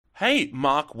Hey,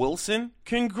 Mark Wilson,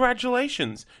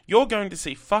 congratulations! You're going to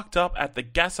see Fucked Up at the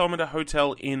Gasometer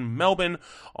Hotel in Melbourne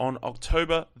on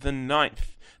October the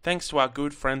 9th. Thanks to our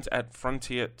good friends at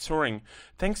Frontier Touring.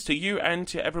 Thanks to you and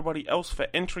to everybody else for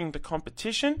entering the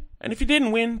competition. And if you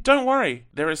didn't win, don't worry.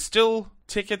 There is still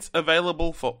tickets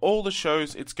available for all the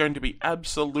shows. It's going to be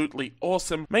absolutely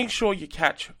awesome. Make sure you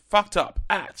catch Fucked Up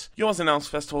at Yours and Else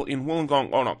Festival in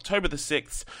Wollongong on October the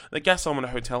 6th, the Gasometer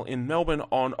Hotel in Melbourne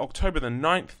on October the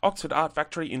 9th, Oxford Art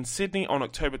Factory in Sydney on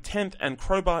October 10th, and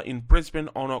Crowbar in Brisbane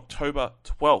on October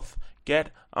 12th.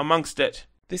 Get amongst it.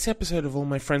 This episode of All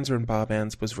My Friends Are in Bar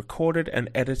Bands was recorded and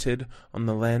edited on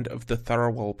the land of the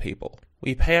Tharawal people.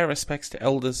 We pay our respects to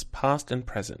elders past and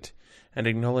present, and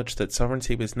acknowledge that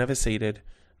sovereignty was never ceded,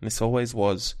 and this always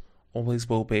was, always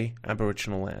will be,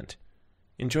 Aboriginal land.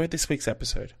 Enjoy this week's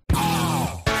episode.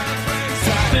 Bar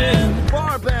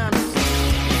band.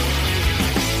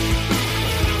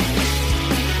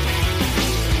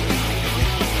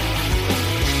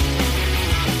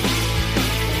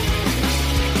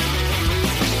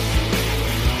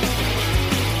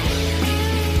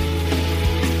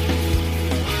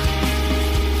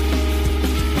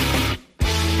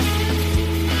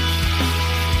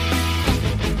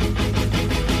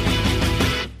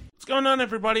 What's going on,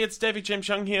 everybody? It's David James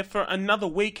Young here for another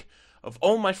week of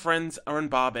All My Friends Are in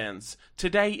Bar Bands.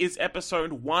 Today is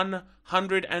episode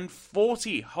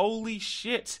 140. Holy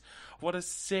shit. What a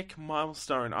sick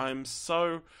milestone. I'm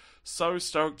so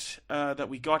stoked that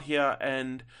we got here,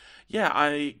 and yeah,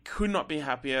 I could not be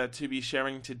happier to be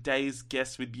sharing today's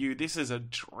guest with you. This is a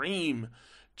dream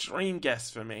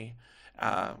guest for me.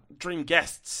 Dream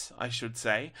guests, I should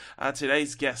say.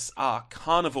 Today's guests are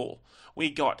Carnival. We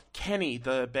got Kenny,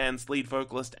 the band's lead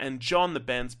vocalist, and John, the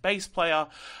band's bass player,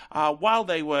 while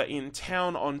they were in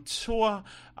town on tour,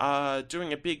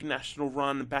 doing a big national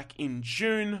run back in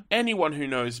June. Anyone who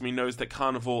knows me knows that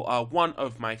Carnival are one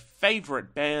of my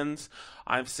favourite bands.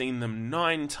 I've seen them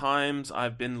 9 times.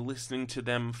 I've been listening to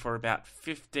them for about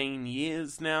 15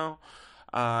 years now.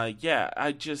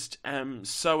 I just am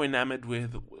so enamored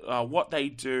with what they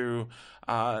do,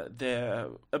 their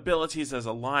abilities as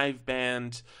a live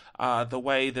band, the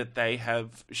way that they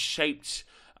have shaped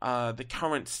the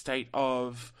current state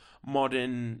of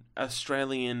modern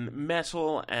Australian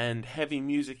metal and heavy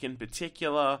music in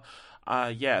particular.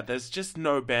 There's just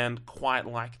no band quite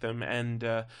like them, and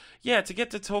to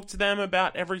get to talk to them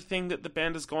about everything that the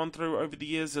band has gone through over the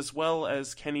years, as well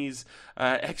as Kenny's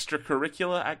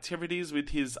extracurricular activities with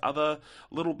his other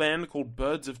little band called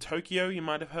Birds of Tokyo, you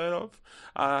might have heard of,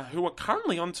 who are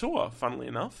currently on tour, funnily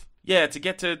enough. Yeah, to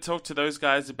get to talk to those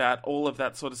guys about all of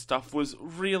that sort of stuff was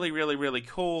really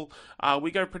cool.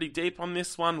 We go pretty deep on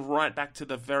this one, right back to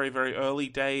the very early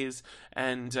days,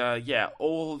 and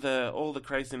all the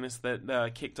craziness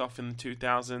that kicked off in the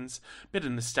 2000s. Bit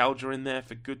of nostalgia in there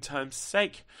for good time's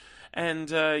sake.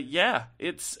 And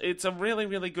it's a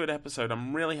really good episode.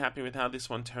 I'm really happy with how this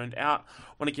one turned out.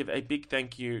 I want to give a big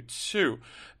thank you to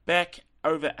Beck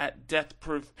over at Death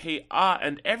Proof PR,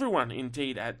 and everyone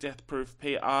indeed at Death Proof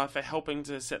PR for helping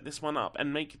to set this one up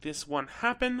and make this one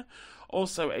happen.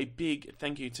 Also, a big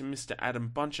thank you to Mr. Adam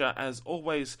Buncher, as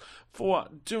always, for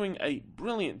doing a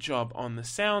brilliant job on the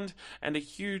sound, and a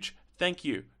huge thank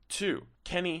you to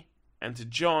Kenny and to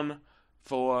John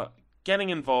for getting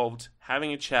involved,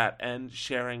 having a chat, and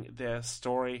sharing their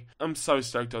story. I'm so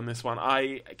stoked on this one.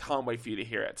 I can't wait for you to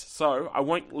hear it. So, I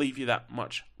won't leave you that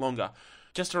much longer.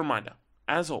 Just a reminder,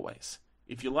 as always,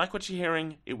 if you like what you're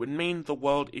hearing, it would mean the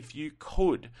world if you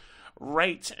could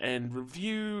rate and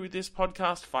review this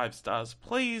podcast 5 stars,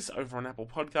 please, over on Apple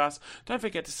Podcasts. Don't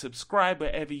forget to subscribe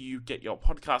wherever you get your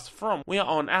podcasts from. We are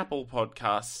on Apple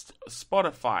Podcasts,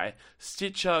 Spotify,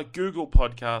 Stitcher, Google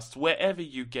Podcasts, wherever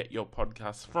you get your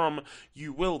podcasts from,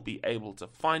 you will be able to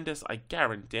find us. I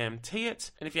guarantee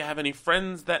it. And if you have any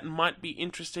friends that might be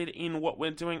interested in what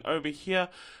we're doing over here,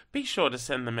 be sure to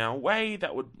send them our way.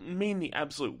 That would mean the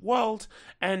absolute world.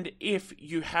 And if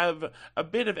you have a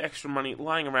bit of extra money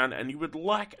lying around and you would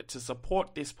like to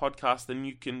support this podcast, then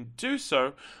you can do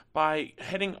so by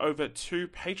heading over to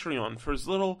Patreon. For as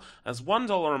little as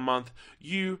 $1 a month,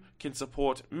 you can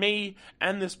support me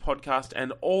and this podcast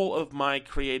and all of my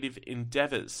creative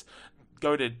endeavors.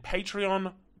 Go to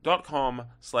Patreon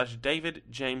patreon.com/David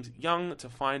James Young to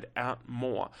find out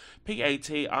more.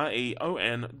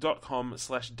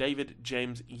 patreon.com/David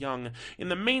James Young. In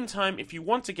the meantime, if you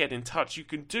want to get in touch, you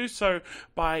can do so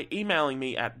by emailing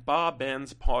me at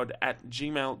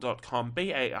barbandspod@gmail.com,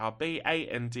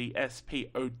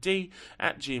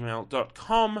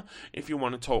 barbandspod@gmail.com. If you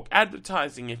want to talk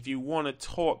advertising, if you want to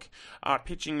talk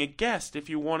pitching a guest, if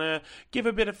you want to give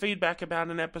a bit of feedback about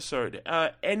an episode,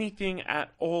 anything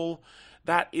at all,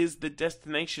 that is the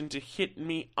destination to hit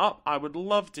me up. I would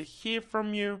love to hear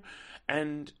from you,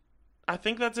 and I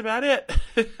think that's about it.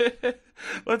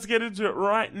 Let's get into it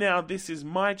right now. This is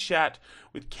my chat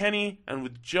with Kenny and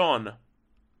with John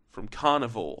from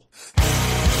Carnival.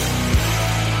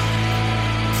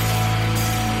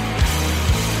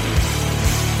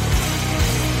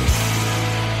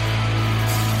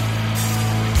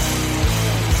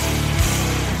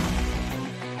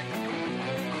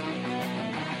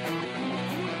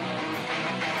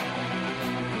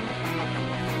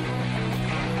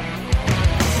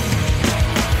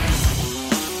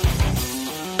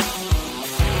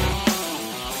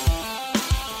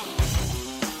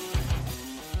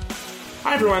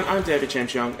 Hi everyone, I'm David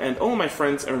James Young, and all my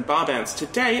friends are in bar bands.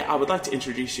 Today, I would like to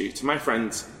introduce you to my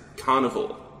friends,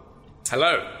 Carnival.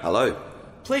 Hello. Hello.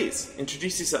 Please,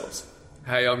 introduce yourselves.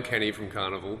 Hey, I'm Kenny from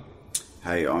Carnival.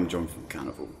 Hey, I'm John from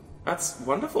Carnival. That's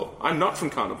wonderful. I'm not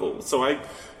from Carnival, so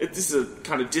this is a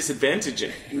kind of disadvantage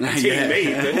in Yeah. team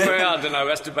me. But Well, I don't know,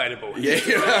 that's debatable. Yeah.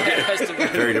 That's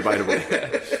debatable. Very debatable.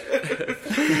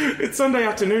 it's Sunday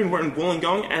afternoon, we're in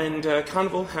Wollongong, and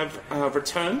Carnival have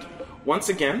returned once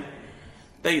again.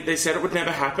 They said it would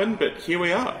never happen, but here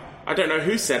we are. I don't know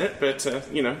who said it, but,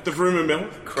 the rumour mill,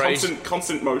 Crazy.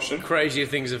 constant motion. Crazier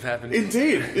things have happened.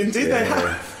 Indeed they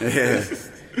have. Yeah.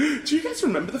 Do you guys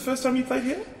remember the first time you played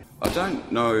here? I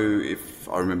don't know if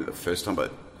I remember the first time,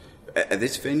 but at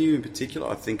this venue in particular,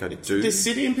 I think I do. This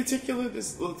city in particular?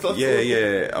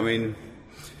 Yeah. I mean,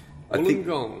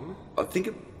 Wollongong. I think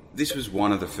this was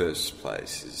one of the first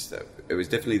places that it was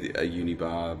definitely a uni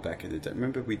bar back in the day.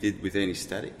 Remember we did with Any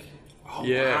Static? Oh,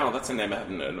 Yeah. wow, that's a name I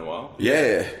haven't known in a while.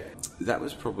 Yeah, that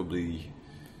was probably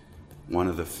one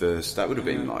of the first. That would have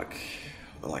been like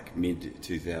mid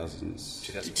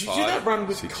 2000s. Did you do that run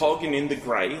with Cog and In the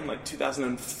Grey in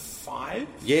 2005?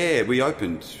 Yeah, we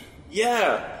opened.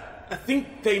 Yeah, I think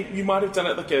you might have done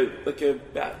it like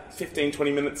about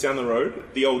 15-20 minutes down the road.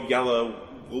 The old yellow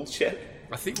wool shed.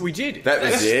 I think we did. That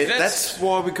was it. That's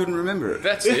why we couldn't remember it.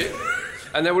 That's it.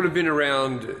 And that would have been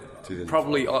around 2005.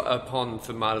 probably upon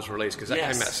Thermata's release, because that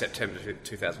Yes. came out September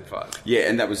 2005. Yeah,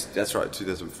 and that's right.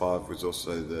 2005 was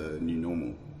also the new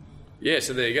normal. Yeah,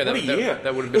 so there you go. What a year.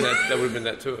 That would have been that. That would have been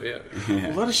that tour. Yeah.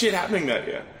 A lot of shit happening that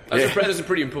year. That's a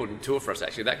pretty important tour for us,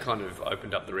 actually. That kind of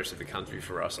opened up the rest of the country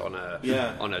for us on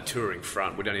a touring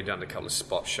front. We'd only done a couple of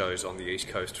spot shows on the East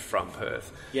Coast from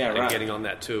Perth. Yeah, and right. getting on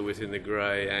that tour with In the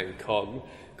Grey and Cog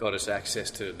got us access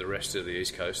to the rest of the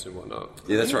East Coast and whatnot.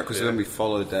 Yeah, that's right. Because then we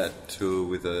followed that tour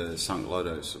with a Sunk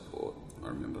Loto support. I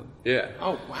remember. Yeah.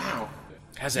 Oh, wow.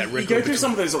 How's that You record? go through some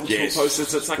of those old Yes, tour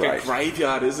posters, it's like great. a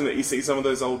graveyard, isn't it? You see some of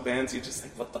those old bands, you're just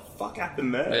like, what the fuck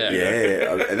happened there? Yeah.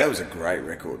 Yeah, and that was a great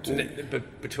record too.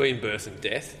 But between Birth and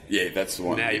Death, Yeah, that's the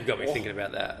one. now you've got me thinking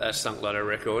about that. That Sunk Loto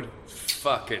record,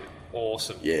 fucking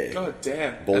awesome. Yeah. God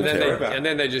damn. Ball And then, terror. and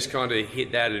then they just kind of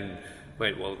hit that and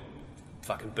went, well,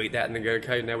 fucking beat that, and then go,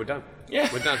 okay, now we're done. Yeah.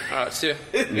 We're done. All right, see ya.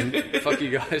 Fuck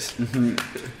you guys.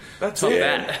 That's Top it.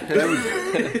 that.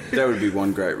 That would be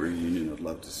one great reunion I'd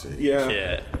love to see. Yeah.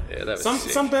 Yeah, that was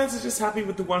sick. Some bands are just happy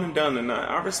with the one and done, and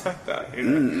I respect that. You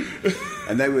know?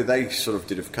 And they sort of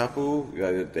did a couple,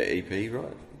 the EP,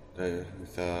 right?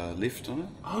 With Lift on it.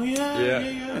 Oh yeah, Yeah.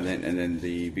 yeah. And then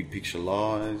the Big Picture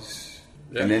Lies.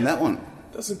 Yeah. And then that one.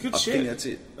 That's some good I shit. think that's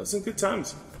it. That's some good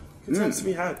times. Good times to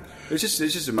be had. It's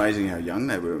just amazing how young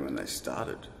they were when they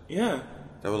started. Yeah.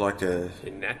 They were like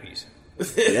In nappies.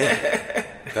 yeah.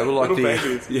 They were like Little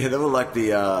babies. they were like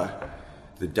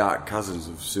the dark cousins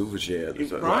of Silverchair.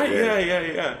 Right?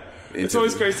 Yeah. It's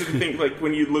always Into- crazy to think, like,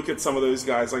 when you look at some of those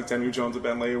guys, like Daniel Johns or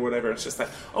Ben Lee or whatever, it's just like,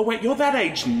 oh, wait, you're that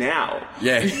age now.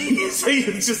 Yeah. So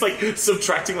you're just, like,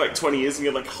 subtracting, like, 20 years, and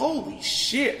you're like, holy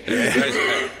shit. They've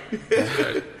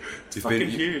fucking been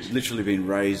huge. literally been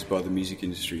raised by the music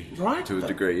industry, Right? To a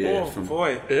degree, yeah. Oh,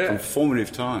 boy. From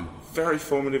formative time. Very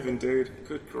formative indeed.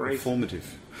 Good grief.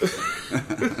 Formative.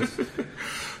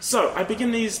 So, I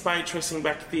begin these by tracing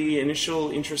back the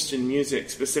initial interest in music,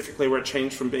 specifically where it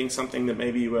changed from being something that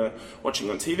maybe you were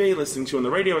watching on TV, listening to on the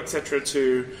radio, etc.,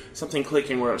 to something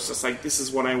clicking where it's just like, this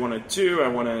is what I want to do, I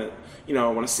want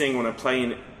to sing, I want to play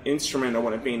in instrument, I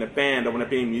want to be in a band, I want to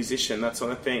be a musician, that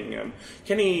sort of thing.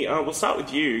 Kenny, we'll start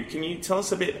with you. Can you tell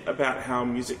us a bit about how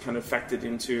music kind of factored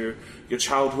into your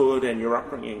childhood and your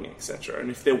upbringing, etc., and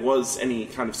if there was any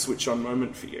kind of switch-on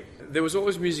moment for you? There was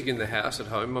always music in the house at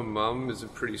home. My mum is a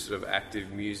pretty sort of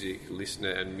active music listener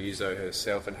and muso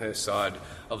herself, and her side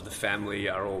of the family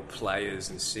are all players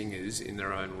and singers in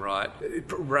their own right.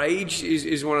 Rage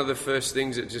is one of the first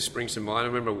things that just springs to mind. I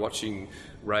remember watching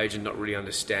Rage and not really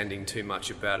understanding too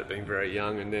much about it, being very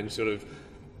young, and then sort of,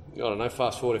 I don't know,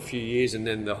 fast forward a few years, and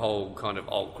then the whole kind of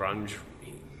alt grunge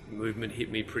movement hit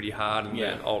me pretty hard, and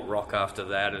then alt rock after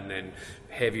that, and then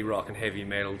heavy rock and heavy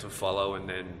metal to follow, and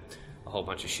then a whole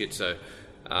bunch of shit. So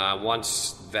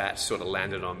once that sort of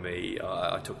landed on me,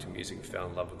 I took to music and fell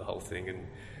in love with the whole thing, and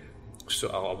so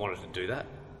I wanted to do that.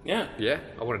 Yeah,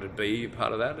 I wanted to be a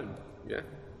part of that, and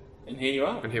and here you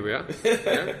are. And here we are.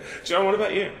 Yeah. John, what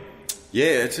about you?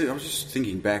 Yeah, I was just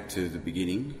thinking back to the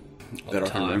beginning that I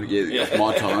can remember. Of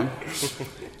my time.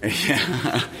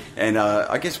 And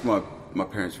I guess my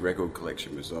parents' record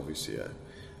collection was obviously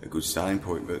a good starting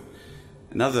point, but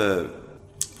another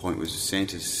point was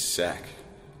Santa's sack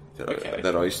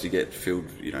that I used to get filled,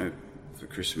 for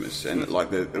Christmas, and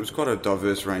there was quite a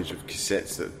diverse range of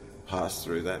cassettes that passed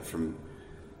through that, from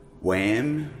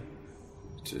Wham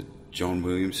to John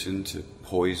Williamson to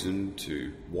Poison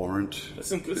to Warrant. That's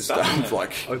some good stuff.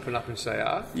 Like Open Up and Say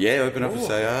Ah. Yeah, Open Up and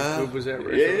Say Ah. Good was that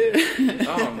record? Yeah.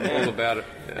 Oh man, all about it.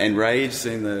 Yeah. And Rage,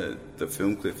 seen the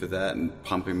film clip for that, and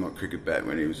pumping my cricket bat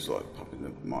when he was like pumping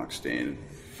the mic stand.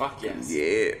 Fuck yes.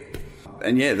 Yeah.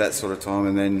 And that sort of time,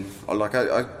 and then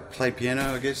I play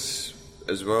piano, I guess,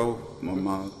 as well.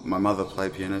 My mother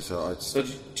played piano, so So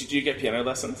did you get piano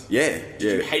lessons? Yeah.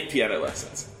 Did you hate piano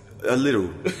lessons? A little.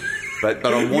 But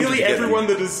I wanted really to get everyone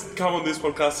that has come on this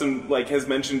podcast and has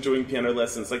mentioned doing piano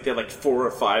lessons, they're 4 or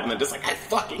 5, and they're just I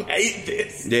fucking hate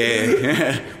this.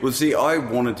 Yeah. Well, see, I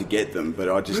wanted to get them, but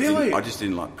I just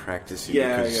didn't like practicing.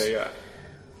 Yeah.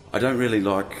 I don't really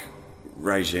like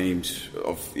regimes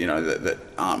of that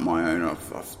aren't my own.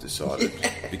 I've decided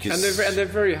because and they're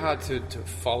very hard to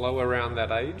follow around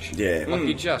that age. Yeah,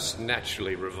 you just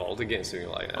naturally revolt against something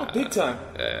like that. Oh, big time.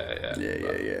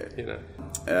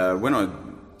 Yeah. When I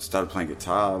started playing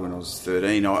guitar when I was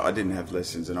 13, I didn't have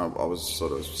lessons, and I was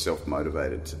sort of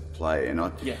self-motivated to play, and I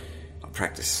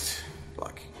practiced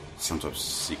sometimes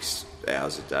 6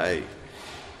 hours a day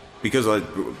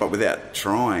but without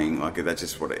trying. That's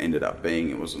just what it ended up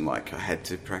being. It wasn't like I had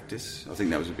to practice. I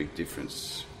think that was a big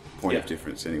point of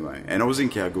difference anyway. And I was in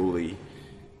Kalgoorlie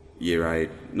year 8,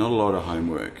 not a lot of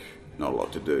homework, not a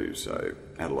lot to do, so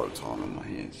I had a lot of time on my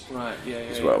hands. Right,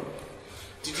 as well.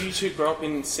 Did you two grow up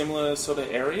in similar sort of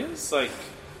areas?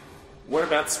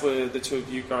 Whereabouts were the two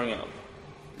of you growing up?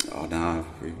 Oh, no.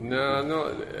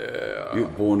 You were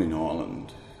born in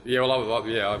Ireland. Yeah,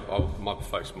 well, my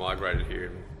folks migrated here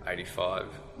in 85.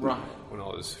 Right. When I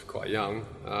was quite young.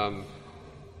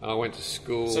 I went to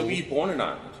school... So were you born in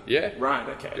Ireland? Yeah. Right,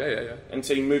 okay. Yeah. And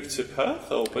so you moved to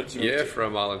Perth, or where did you move to?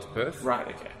 From Ireland to Perth. Right,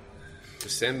 okay.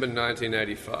 December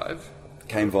 1985.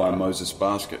 Came via Moses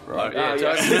Basket, right? Right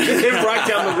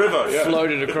down the river. Yeah.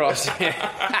 Floated across.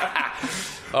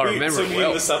 I remember so it well. So were you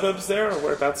in the suburbs there, or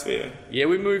whereabouts were you? Yeah,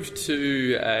 we moved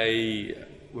to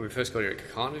when we first got here, a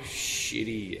kind of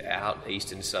shitty out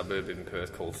eastern suburb in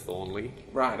Perth called Thornley.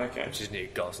 Right, okay. Which is near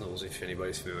Gosnells, if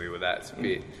anybody's familiar with that. It's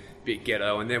a bit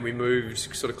ghetto. And then we moved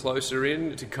sort of closer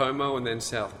in to Como and then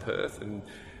South Perth. And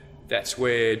that's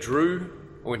where I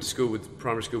went to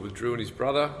primary school with Drew and his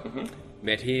brother. Mm-hmm.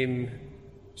 Met him,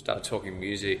 started talking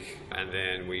music, and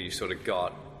then we sort of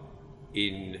got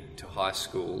into high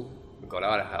school, got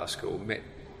out of high school, met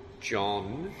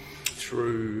John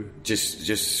through...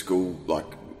 Just school,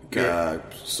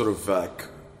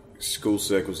 school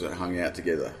circles that hung out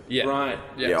together. Yeah. Right.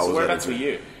 Yeah. So whereabouts were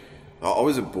you? I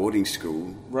was at boarding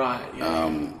school. Right,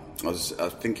 yeah. I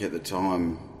think at the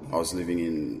time I was living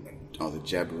in either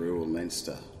Jabiru or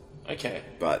Leinster. Okay.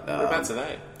 But whereabouts are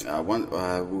they?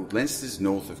 Leinster's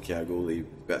north of Kalgoorlie,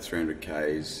 about 300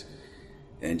 k's,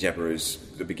 and Jabiru's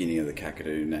the beginning of the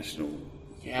Kakadu National.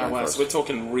 Yeah, wow. So we're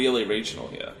talking really regional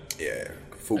here. Yeah,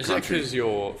 full country. Is that because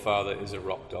your father is a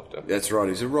rock doctor? That's right.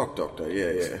 He's a rock doctor.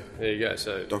 Yeah. There you go.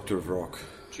 So Doctor of Rock.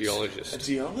 Geologist. A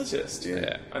geologist.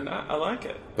 Yeah. I like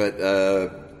it.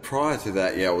 But prior to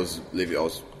that, I was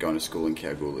going to school in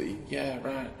Kalgoorlie. Yeah,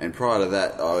 right. And prior to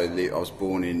that, I was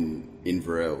born in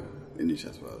Inverell in New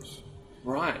South Wales.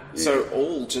 Right. Yeah. So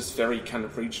all just very kind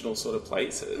of regional sort of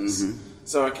places. Mm-hmm.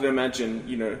 So I can imagine,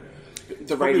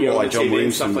 the radio and the John TV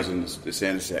Williamson and stuff was in the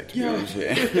Santa Sack, to be honest.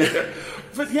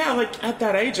 But at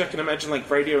that age, I can imagine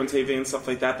radio and TV and stuff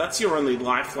like that. That's your only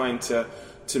lifeline to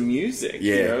to music.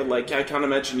 Yeah. You know, like I can't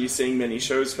imagine you seeing many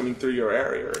shows coming through your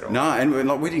area at all. No, and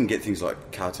like we didn't get things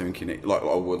like Cartoon Connect, like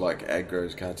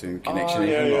Agro's Cartoon Connection.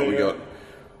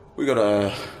 We got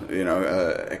a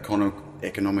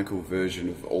economical version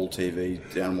of All TV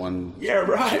down one. Yeah,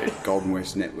 right. Golden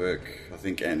West Network, I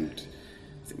think, and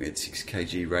I think we had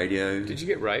 6KG radio. Did you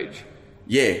get Rage?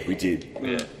 Yeah, we did.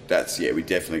 Yeah. We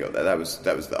definitely got that. That was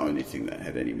the only thing that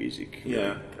had any music.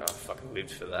 Yeah. God, I fucking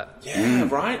lived for that. Yeah,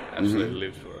 right? Absolutely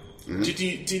lived for it. Mm-hmm. Did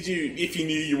you, if you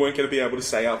knew you weren't going to be able to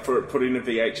stay up for it, put in a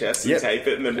VHS and tape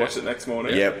it and then watch it next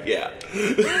morning? Yep. Yeah.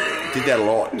 Did that a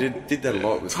lot. Did that a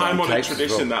lot with time-honoured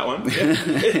tradition, that one.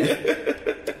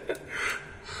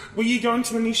 Were you going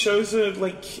to any shows of,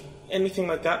 like, anything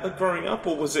like that growing up,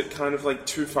 or was it kind of, like,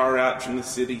 too far out from the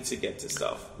city to get to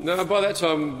stuff? No, by that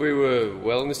time we were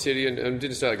well in the city and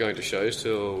didn't start going to shows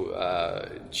till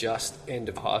just end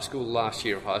of high school, last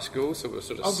year of high school, so we were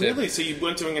sort of... Oh, really? So you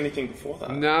weren't doing anything before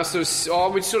that? No,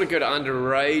 we'd sort of go to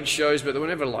underage shows, but there were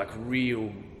never, like,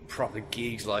 real proper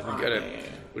gigs. Like,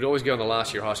 we'd always go in the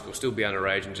last year of high school, still be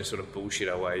underage and just sort of bullshit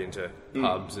our way into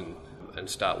pubs and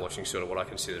start watching sort of what I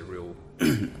consider real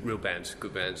bands,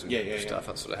 good bands and stuff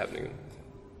that's sort of happening.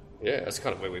 Yeah, that's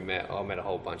kind of where we met. I met a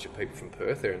whole bunch of people from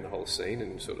Perth there in the whole scene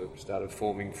and sort of started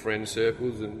forming friend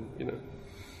circles and, you know...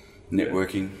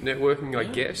 Networking, I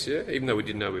guess, yeah, even though we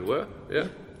didn't know we were, yeah.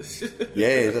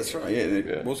 Yeah, that's right, yeah.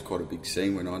 It was quite a big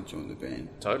scene when I joined the band.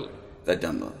 Totally. They'd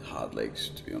done the hard legs,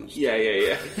 to be honest. Yeah.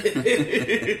 You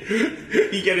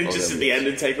get in just at the end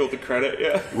and take all the credit,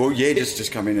 yeah. Well, yeah,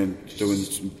 just come in and doing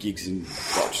some gigs in,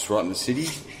 like, just right in the city.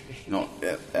 Not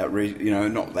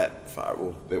not that far.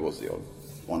 Well, there was the odd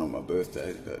one on my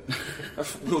birthday, but...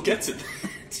 We'll get to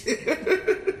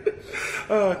that.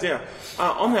 Oh, dear.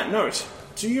 On that note,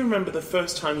 do you remember the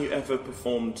first time you ever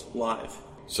performed live?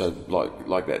 So,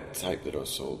 like that tape that I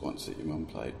saw once that your mum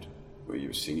played, where you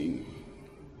were singing...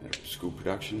 at a school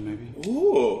production, maybe?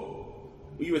 Ooh.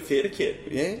 Were you a theatre kid?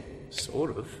 Yeah.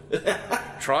 Sort of.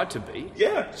 Tried to be.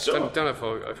 Yeah, sure. Don't know if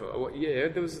I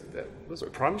there was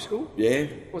it primary school? Yeah.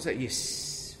 What was that, year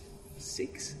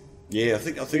 6? Yeah, I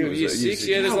think it was year 6.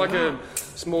 Yeah, there's a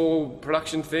small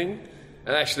production thing.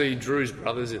 And actually, Drew's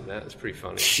brother's in that. It's pretty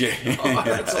funny. Yeah. Oh,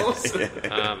 that's awesome.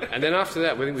 And then after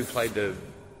that, I think we played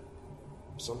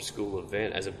some school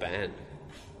event as a band.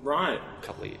 Right.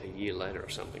 A year later or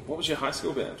something. What was your high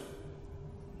school band?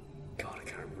 God, I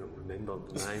can't remember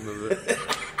the name of it.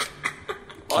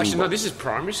 Actually, no, this is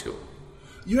primary school.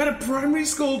 You had a primary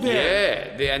school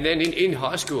band? Yeah, and then in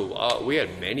high school, we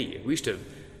had many. We used to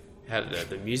have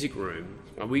the music room.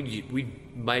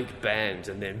 We'd make bands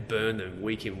and then burn them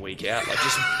week in, week out. Like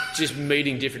just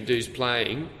meeting different dudes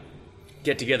playing,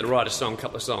 get together, write a song,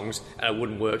 couple of songs, and it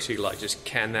wouldn't work. So you just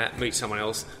can that, meet someone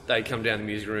else. They'd come down to the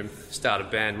music room, start a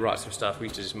band, write some stuff. We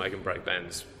used to just make and break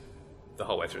bands the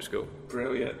whole way through school.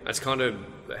 Brilliant. That's kind of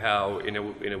how, in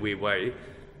a weird way,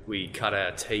 we cut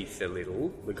our teeth a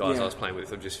little. The guys I was playing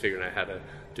with were just figuring out how to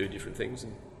do different things.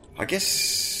 I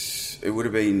guess it would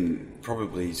have been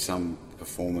probably some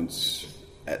performance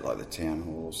at like the town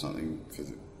hall or something for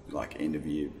the end of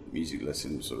year music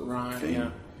lesson sort of thing.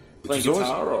 Yeah. Playing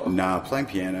guitar or? Nah, playing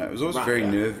piano. It was always very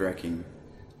nerve-wracking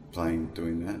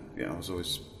doing that. Yeah, I was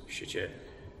always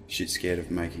shit scared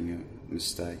of making a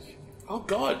mistake. Oh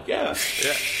God, yeah.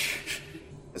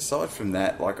 Aside from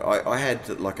that, I had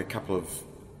like a couple of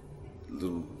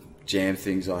little jam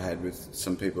things I had with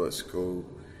some people at school.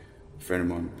 A friend of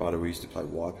mine, Butter, we used to play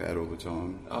Wipeout all the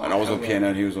time. And I was on piano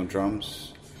and he was on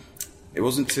drums. It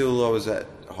wasn't until I was at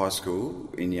high school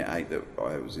in year 8 that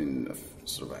I was in a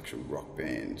sort of actual rock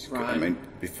band. Right. I mean,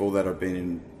 before that I'd been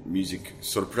in music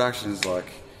sort of productions like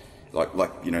I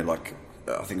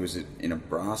think it was in a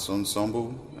brass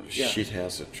ensemble, a shit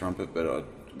house at trumpet, but I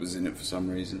was in it for some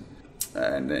reason.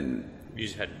 And then you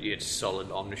had solid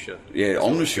Omniscia. Yeah,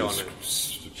 Omniscia was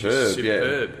superb.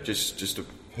 Yeah, just a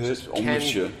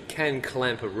Omniscia. Can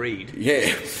clamp a reed.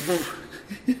 Yeah.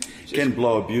 Can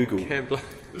blow a bugle.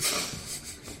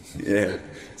 Yeah.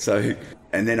 So,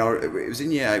 and then it was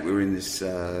in year 8, we were in this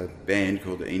band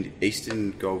called the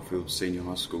Eastern Goldfield Senior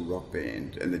High School Rock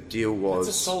Band, and the deal was...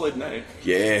 That's a solid name.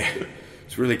 Yeah.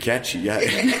 It's really catchy, yeah.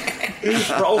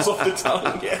 Rolls off the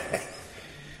tongue, yeah.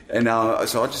 And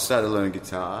so I just started learning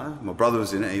guitar. My brother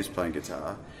was in it, he was playing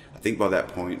guitar. I think by that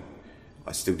point,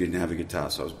 I still didn't have a guitar,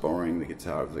 so I was borrowing the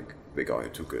guitar of the guy who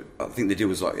took it. I think the deal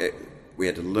was we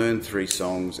had to learn 3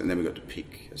 songs, and then we got to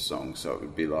pick a song, so it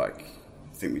would be I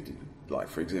think we did,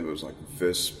 for example, it was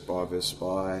Verse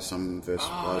Spy, some Verse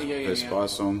Spy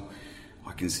song.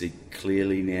 I Can See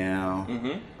Clearly Now,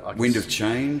 Wind of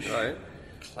Change, right.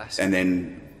 Classic. And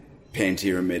then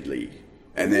Pantera Medley.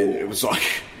 And then it was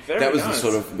that was nice.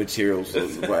 the sort of material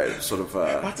way it sort of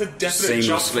that's a definite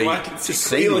jump from I can see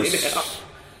clearly now.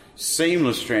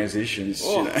 Seamless transitions,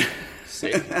 you know.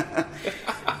 Sick.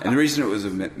 And the reason it was a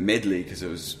medley because it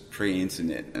was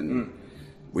pre-internet and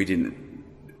we didn't.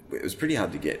 It was pretty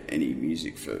hard to get any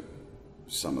music for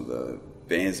some of the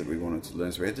bands that we wanted to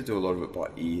learn, so we had to do a lot of it by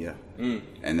ear,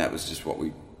 and that was just what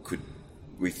we could.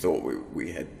 We thought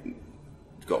we had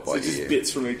got by ear. Just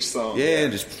bits from each song. Yeah,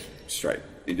 just straight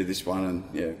into this one, and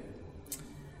yeah.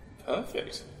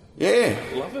 Perfect. Yeah.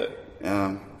 Love it.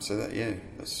 So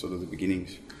that's sort of the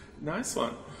beginnings. Nice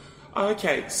one.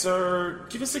 Okay, so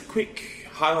give us a quick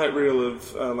highlight reel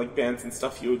of like bands and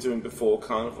stuff you were doing before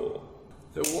Carnival.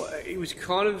 It was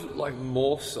kind of like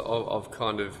morphs of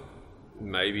kind of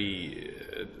maybe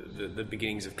the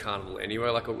beginnings of Carnival anyway.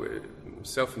 Like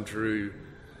myself and Drew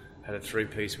had a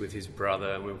 3-piece with his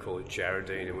brother, and we would call it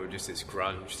Jaredine, and we were just this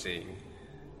grunge thing.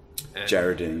 And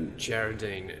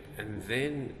Jaredine. And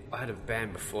then I had a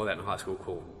band before that in high school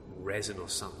called Resin or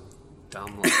something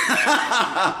dumb like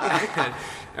that.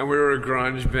 and we were a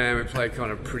grunge band. We played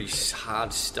kind of pretty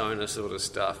hard stoner sort of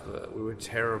stuff, but we were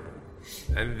terrible.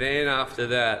 And then after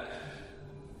that,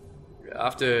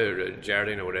 after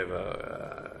Jaredine or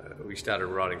whatever, we started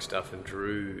writing stuff, and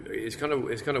Drew. It's kind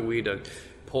of weird.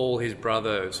 Paul, his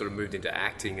brother, sort of moved into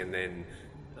acting, and then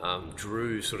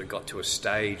Drew sort of got to a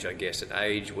stage, I guess, an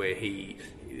age where he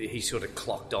sort of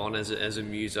clocked on as a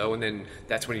muso, and then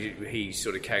that's when he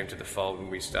sort of came to the fold, and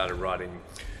we started writing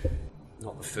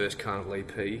not the first Carnival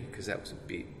EP because that was a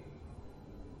bit.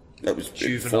 That was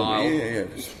juvenile, yeah.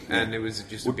 And it was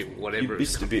just a bit whatever. You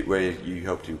missed a bit where you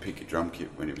helped him pick a drum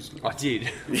kit when he was. I did.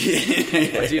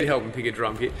 I did help him pick a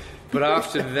drum kit, but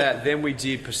after that, then we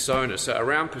did Persona. So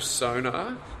around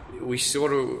Persona, we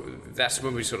sort of. That's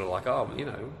when we sort of like, oh, you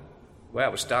know, wow,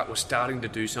 we're starting to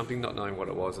do something, not knowing what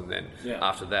it was, and then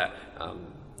after that,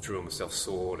 Drew and myself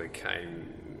sort of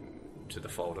came to the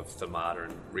fold of Thamada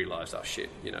and realised, oh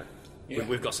shit, you know,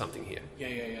 we've got something here.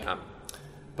 Yeah.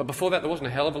 But before that, there wasn't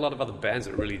a hell of a lot of other bands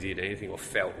that really did anything or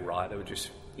felt right. They were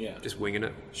just winging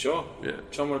it. Sure. Yeah.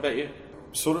 John, what about you?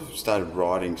 Sort of started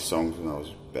writing songs when I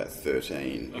was about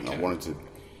 13, and I wanted to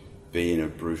be in a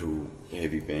brutal,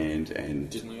 heavy band. And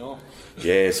didn't we all?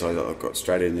 Yeah, so I got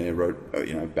straight in there, wrote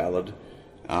a ballad.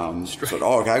 So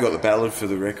I got the ballad for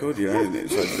the record, you know.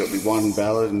 So it got me one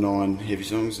ballad and 9 heavy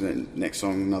songs, and then next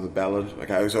song another ballad.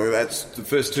 Okay, so that's the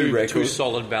first two records. 2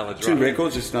 solid ballads, Two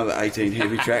records, just another 18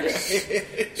 heavy tracks.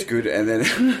 It's good, and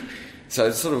then so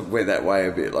it sort of went that way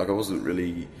a bit. Like I wasn't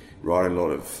really writing a lot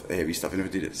of heavy stuff. I never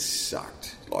did. It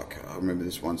sucked. Like I remember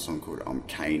this one song called "I'm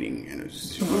Caning," and it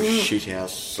was this real shithouse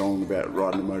song about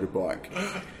riding a motorbike.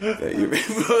 That you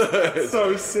remember?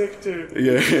 So sick, dude.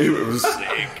 Yeah, it was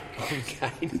sick.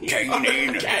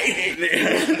 Caning.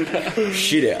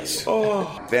 Shithouse.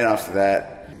 Oh. Then after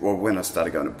that, well, when I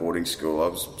started going to boarding school, I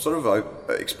was sort of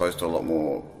exposed to a lot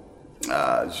more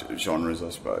genres, I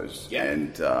suppose. Yeah.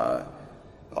 And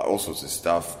all sorts of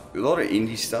stuff. A lot of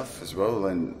indie stuff as well,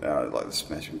 and like the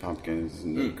Smashing Pumpkins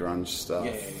and the grunge stuff,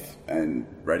 and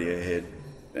Radiohead,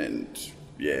 and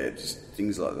just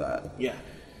things like that. Yeah.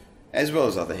 As well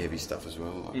as other heavy stuff as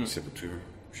well, like Sepultura.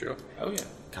 Sure. Oh yeah.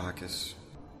 Carcass.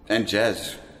 And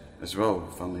jazz as well,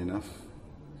 funnily enough.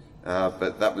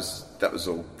 But that was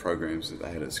all programs that they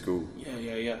had at school.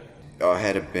 Yeah. I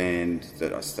had a band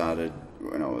that I started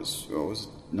when I was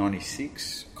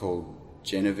 96 called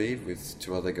Genevieve with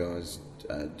 2 other guys,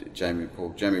 Jamie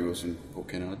Wilson, Paul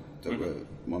Kennard, that were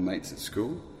my mates at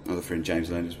school. Another friend,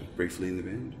 James Landers, was briefly in the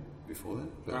band before that.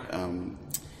 But,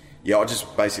 I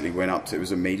just basically went up to, it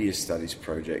was a media studies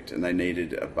project, and they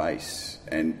needed a bass.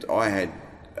 And I had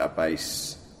a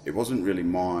bass, it wasn't really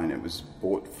mine, it was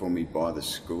bought for me by the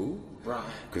school. Right.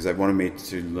 Because they wanted me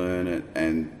to learn it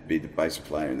and be the bass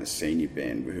player in the senior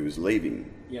band who was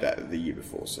leaving the year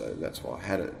before, so that's why I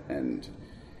had it. And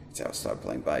that's how I started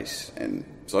playing bass. And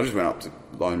so I just went up to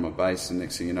loan my bass, and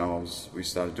next thing you know, we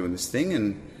started doing this thing,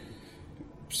 and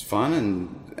it was fun.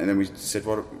 And then we said,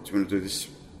 "What do you want to do this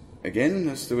again?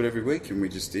 Let's do it every week." And we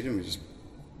just did, and we just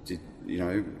did,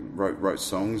 wrote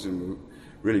songs, and we were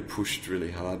really pushed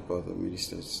really hard by the media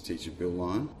studies teacher Bill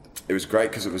Lyon. It was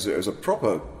great because it was a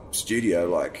proper studio,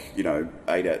 like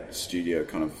 8-at studio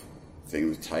kind of thing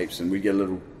with tapes, and we'd get a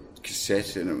little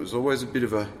cassette, and it was always a bit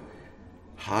of a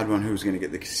hard one who was going to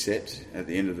get the cassette at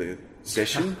the end of the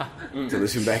session to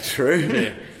listen back through.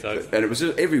 Yeah, totally. And it was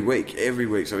just every week.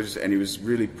 So and he was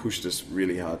really pushed us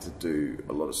really hard to do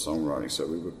a lot of songwriting. So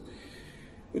we were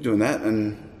doing that,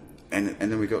 and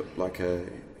then we got like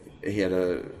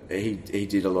he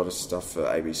did a lot of stuff for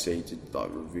ABC. He did like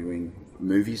reviewing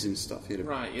movies and stuff. He had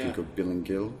a thing called Bill and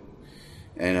Gil,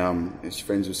 and his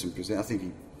friends with some present. I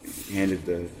think he handed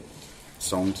the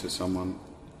song to someone.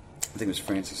 I think it was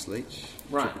Francis Leach,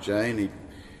 Right. Triple J, and he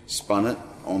spun it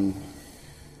on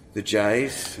the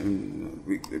J's, and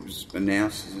it was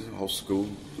announced as a whole school,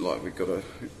 like we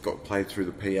got played through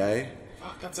the PA.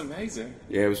 Fuck, that's amazing.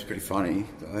 Yeah, it was pretty funny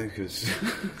though, because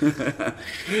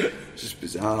it's just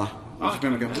bizarre. I just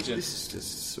remember going, this is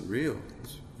just surreal.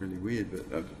 It's really weird,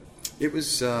 but it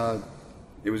was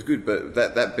good. But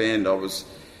that band, I was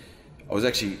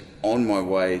actually on my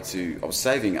way to. I was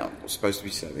saving up. I was supposed to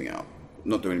be saving up.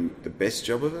 Not doing the best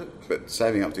job of it, but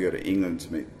saving up to go to England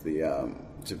to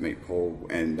meet Paul,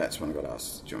 and that's when I got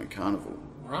asked to join Carnival.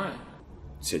 Right.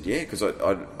 Said yeah, because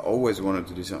I'd always wanted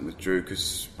to do something with Drew,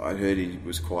 because I heard he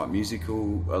was quite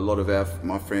musical. A lot of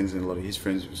my friends and a lot of his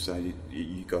friends would say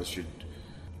you guys should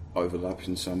overlap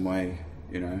in some way,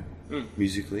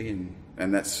 musically,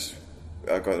 and that's.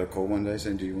 I got a call one day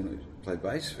saying, "Do you want to play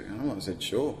bass?" I said,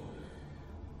 "Sure."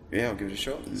 Yeah, I'll give it a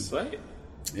shot. Sweet.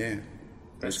 Yeah.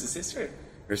 Rest is history.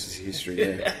 Rest is history,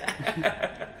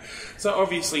 yeah. So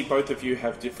obviously both of you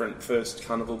have different first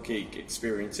Carnival gig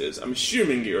experiences. I'm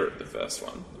assuming you're at the first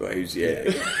one. Well, he was,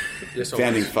 yeah. Yes,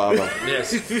 Founding father.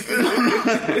 Yes.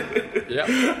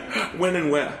 Yep. When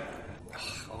and where?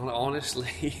 Honestly,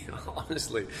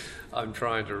 I'm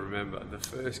trying to remember. The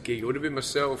first gig, it would have been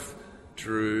myself,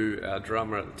 Drew, our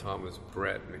drummer at the time was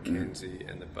Brett McKenzie,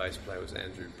 and the bass player was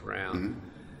Andrew Brown.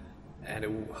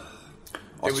 And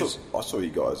I saw you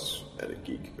guys at a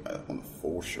gig on the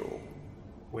foreshore.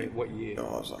 What year?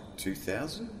 Oh, it was like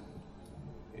 2000?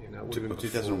 Yeah, no, it would have been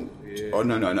 2000. before, yeah. Oh,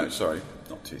 no, sorry.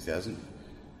 Not 2000.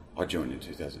 I joined in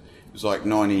 2000. It was like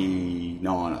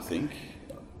 99, I think.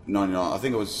 99. I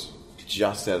think I was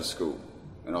just out of school,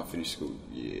 and I finished school,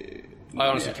 I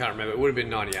honestly can't remember. It would have been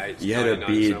 98. You had a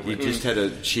beard. You just had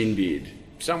a chin beard.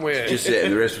 Somewhere. Just there,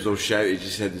 and the rest was all shaved. You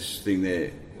just had this thing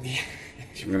there. Do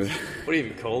you remember that? What do you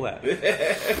even call that?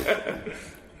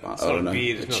 It's not a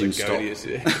beard, it's not a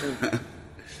goatee.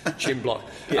 It's chin block.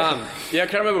 Yeah. I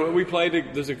can't remember. We played,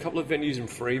 there's a couple of venues in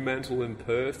Fremantle in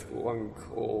Perth. One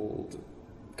called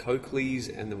Coakley's,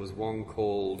 and there was one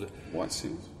called... White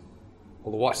Sands?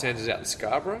 Well, the White Sands is out in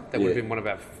Scarborough. That would have been one of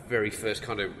our very first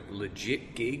kind of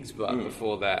legit gigs, but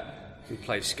before that, we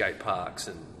played skate parks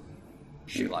and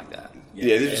shit like that.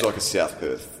 Yeah, this was like a South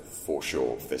Perth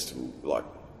foreshore festival like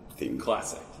thing.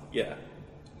 Classic, yeah.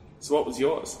 So what was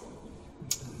yours?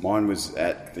 Mine was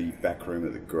at the back room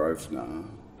at the Grosvenor.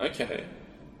 Okay.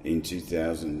 In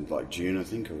 2000, like June, I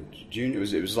think, or June. It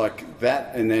was like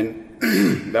that, and then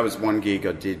that was one gig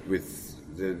I did with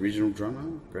the original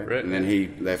drummer, Brett, and then he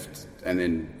left, and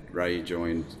then Ray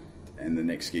joined, and the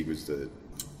next gig was the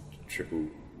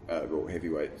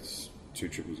heavyweights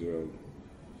 200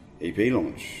 EP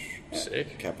launch.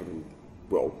 Sick. Capital.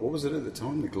 Well, what was it at the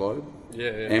time? The Globe. Yeah.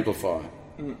 Amplifier.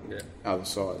 Yeah. Other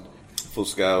side. Full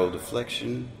scale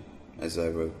deflection, as they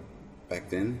were back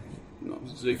then.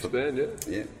 Zeke's band, yeah.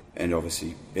 Yeah. And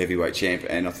obviously heavyweight champ,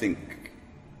 and I think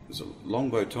it was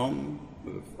Longbow Tom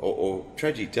or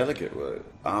Tragic Delicate were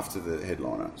after the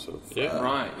headliner, sort of. Yeah,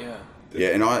 right, yeah. Yeah,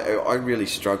 and I really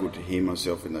struggled to hear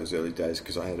myself in those early days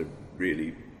because I had a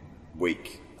really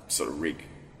weak sort of rig.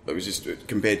 It was just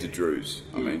compared to Drew's.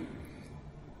 I mean,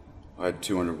 I had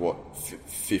 200 watt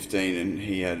 15, and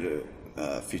he had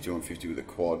a 5150 with a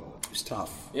quad. It was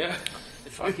tough. Yeah.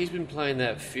 Fuck, he's been playing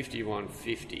that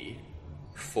 5150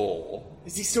 for...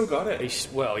 Has he still got it?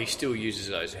 He still uses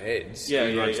those heads. Yeah,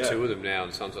 he runs yeah. two of them now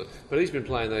and sometimes. But he's been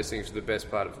playing those things for the best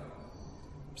part of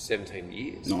 17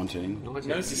 years. 19.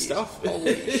 Knows his stuff.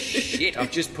 Holy shit,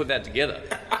 I've just put that together.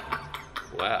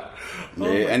 Wow. Yeah,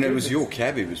 and it was your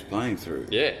cab he was playing through.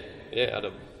 Yeah.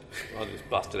 I just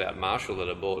busted out Marshall that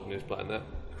I bought and he was playing that.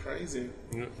 Crazy.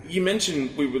 You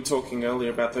mentioned, we were talking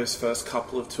earlier about those first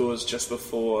couple of tours just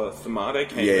before Themata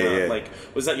came out. Yeah. Like,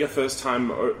 was that your first time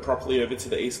properly over to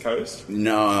the East Coast?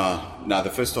 No,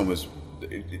 the first time was...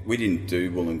 We didn't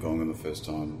do Wollongong on the first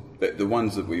time. The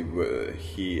ones that we were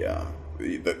here... are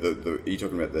you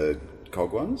talking about the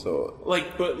COG ones, or...? Were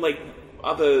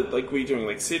you doing,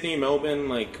 like, Sydney, Melbourne?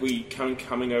 Like, we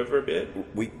coming over a bit?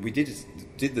 We did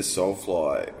the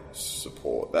Soulfly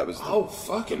support. That was the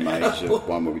fucking major hell.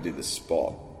 one where we did the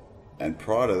spot. And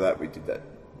prior to that, we did that...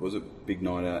 Was it Big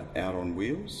Night Out on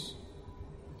Wheels?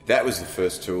 That was the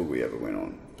first tour we ever went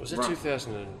on. Was it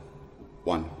 2001?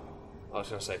 One. I was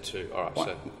going to say 2. All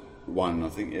right, One, I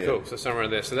think, yeah. Cool, so somewhere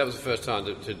in there. So that was the first time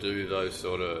to do those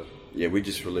sort of... Yeah, we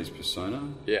just released Persona.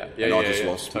 Yeah, and I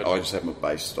just totally. I just had my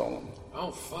bass stolen.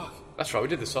 Oh, fuck. That's right, we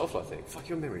did the Soulfly thing. Fuck,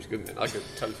 your memory's good, man. I could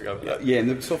totally forget about that. Yeah, and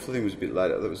the Soulfly thing was a bit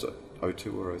later. That was like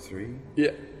 02 or 03.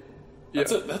 Yeah.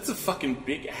 That's a fucking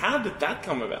big... How did that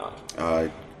come about?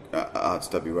 Arts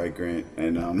WA grant,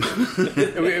 and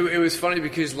it was funny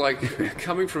because, like,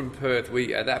 coming from Perth,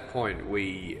 at that point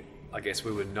I guess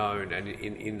we were known, and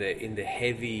in the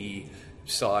heavy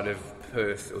side of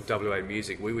Perth or WA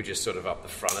music, we were just sort of up the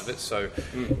front of it. So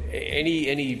any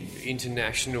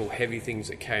international heavy things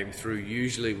that came through,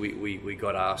 usually we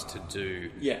got asked to do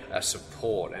a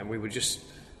support, and we were just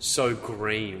so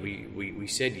green. We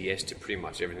said yes to pretty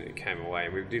much everything that came away,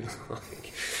 and we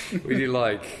did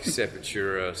like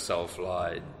Sepultura,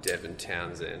 Soulfly, Devon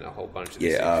Townsend, a whole bunch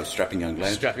of Strapping Young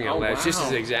Lads. Strapping Young Lads, just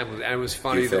as examples. And it was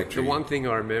funny. The one thing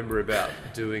I remember about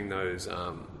doing those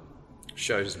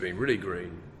shows is being really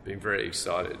green, being very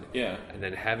excited, and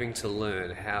then having to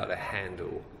learn how to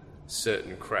handle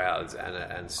certain crowds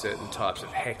and certain types of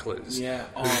hecklers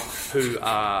who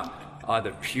are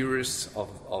either purists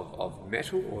of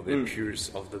metal or they're purists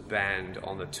of the band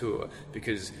on the tour,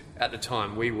 because at the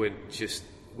time we were just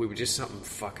something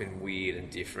fucking weird and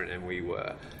different, and we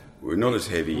were not as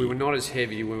heavy. We were not as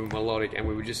heavy, we were melodic, and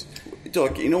we were just...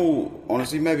 Like, in all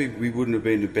honesty, maybe we wouldn't have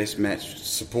been the best matched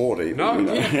support even. No,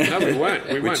 we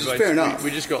weren't. Which is fair enough.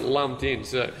 We just got lumped in.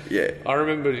 So I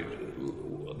remember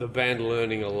the band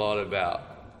learning a lot about,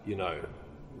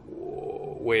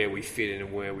 where we fit in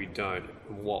and where we don't,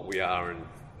 and what we are and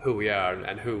who we are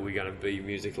and who we're going to be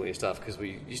musically and stuff, because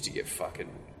we used to get fucking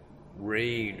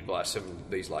reamed by some of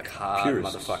these like hard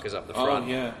purists. Motherfuckers up the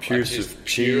front. Purists of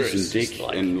cheese and dick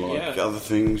and other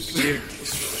things.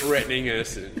 Threatening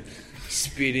us and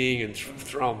spitting and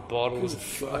throwing bottles and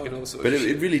fucking all sorts but of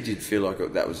shit. It really did feel like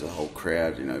that was the whole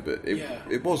crowd, but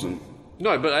it wasn't.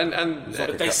 No, but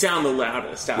but they sound the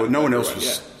loudest. Well, no one else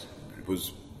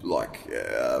was like,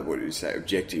 what did you say,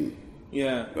 objecting,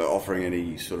 offering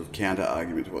any sort of counter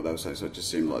argument to what they were saying. So it just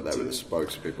seemed like they were the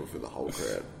spokespeople for the whole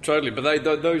crowd. Totally, but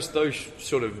those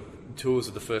sort of tours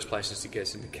are the first places to get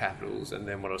us into Capitals, and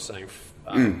then what I was saying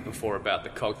before about the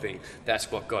COG thing,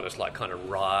 that's what got us like kind of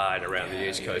right around the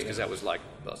East Coast, because that was like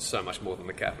so much more than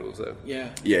the Capitals though.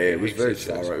 It was very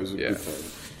thorough. It was a good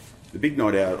fun. The big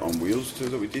night out on Wheels tour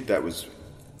that we did, that was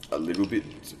a little bit,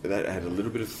 that had a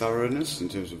little bit of thoroughness in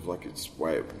terms of like its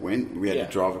way it went. We had to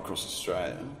drive across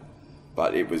Australia,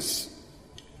 but it was,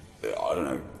 I don't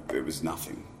know, it was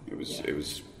nothing. It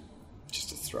was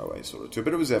just a throwaway sort of tour,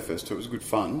 but it was our first tour. It was good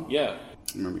fun. I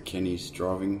remember Kenny's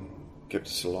driving kept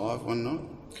us alive one night.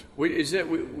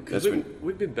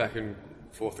 We've been back and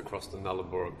forth across the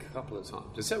Nullarbor a couple of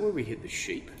times. Is that where we hit the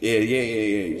sheep? Yeah.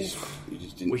 You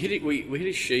just didn't. We hit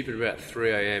a sheep at about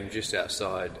 3 a.m. just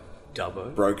outside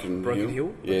Dubbo. Broken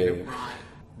Hill. Yeah. Right.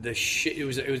 The sheep. It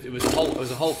was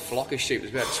a whole flock of sheep.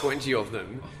 There was about 20 of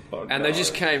them, and they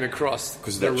just came across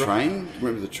because of that train.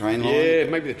 Remember the train line? Yeah,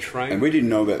 maybe the train. And we didn't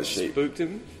know about the sheep. Spooked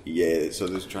them. Yeah, so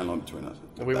there's a train line between us.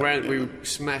 And we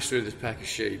smashed through this pack of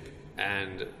sheep,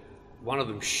 and one of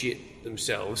them shit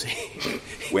themselves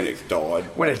when it died.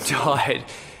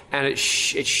 And it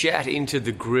shat into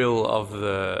the grill of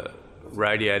the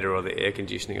radiator or the air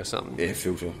conditioning or something. Air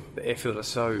filter. The air filter.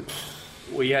 So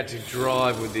we had to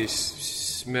drive with this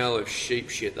smell of sheep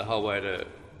shit the whole way to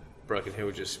Broken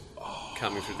Hill, just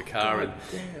coming through the car.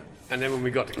 And then when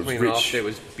we got to clean it off, there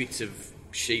was bits of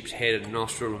sheep's head and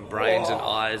nostril and brains and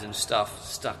eyes and stuff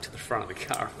stuck to the front of the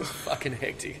car. It was fucking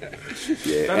hectic.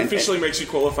 That officially makes you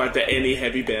qualified to any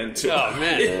heavy band too. Oh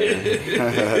man.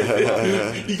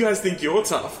 You guys think you're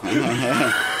tough.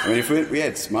 I mean, if we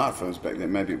had smartphones back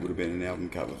then, maybe it would have been an album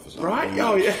cover for something. Right?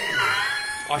 Oh yeah.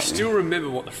 I still remember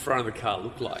what the front of the car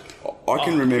looked like. I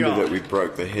can remember that we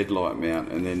broke the headlight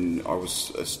mount, and then I was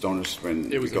astonished when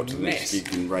we got to the next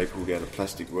gig and Ray pulled out a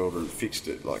plastic welder and fixed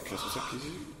it. Like, I was like,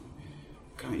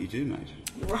 what can't you do, mate?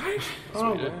 Right?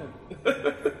 Oh, man.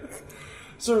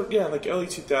 So, yeah, like early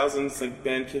 2000s, like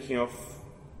band kicking off,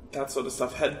 that sort of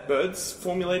stuff. Had Birds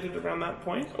formulated around that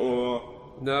point,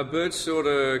 or...? No, Birds sort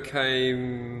of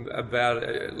came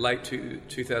about late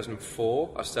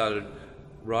 2004. I started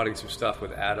writing some stuff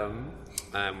with Adam.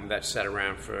 That sat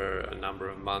around for a number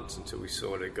of months until we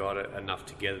sort of got it enough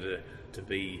together to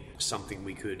be something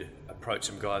we could approach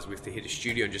some guys with to hit a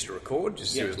studio and just to record,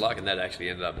 just to see what it was like. And that actually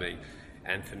ended up being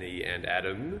Anthony and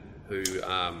Adam, who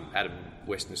Adam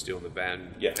Weston's still in the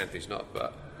band. Anthony's not,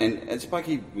 but and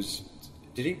Sparky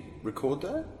did he record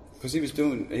that? Because he was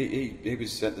doing he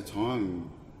was at the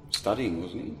time studying,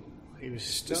 wasn't he? He was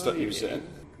studying. He was at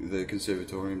the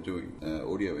conservatorium doing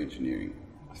audio engineering.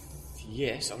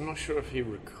 Yes, I'm not sure if he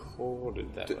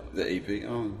recorded that. The EP?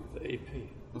 Oh. The EP.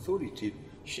 I thought he did.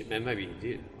 Shit, man, maybe he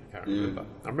did. I can't remember.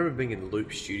 I remember being in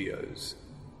Loop Studios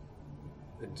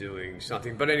and doing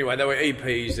something. But anyway, they were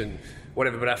EPs and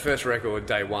whatever. But our first record,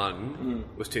 Day One,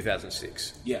 was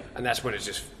 2006. Yeah. And that's when it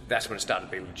started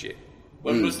to be legit.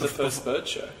 When was the first Bird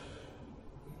show?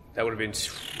 That would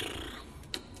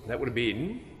have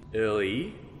been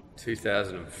early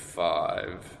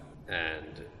 2005,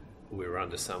 and we were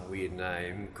under some weird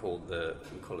name we called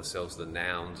ourselves the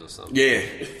Nouns or something. Yeah.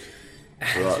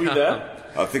 Right. Were you there?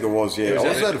 I think it was, yeah. I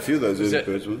was at a few of those early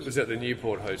Birds ones. It was at the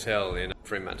Newport Hotel in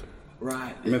Fremantle.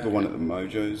 Right. I remember one at the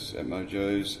Mojo's,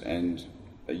 and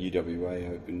a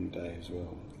UWA open day as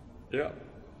well. Yeah.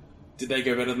 Did they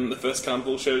go better than the first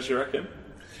Carnival shows, you reckon?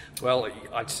 Well,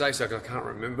 I'd say so because I can't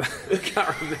remember. I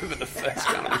can't remember the first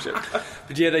Carnival show.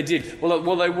 But yeah, they did.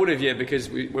 Well, they would have, yeah, because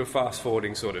we're fast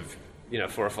forwarding sort of,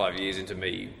 4 or 5 years into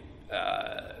me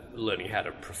learning how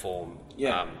to perform.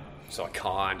 Yeah. So I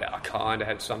kind of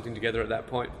had something together at that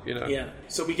point, Yeah.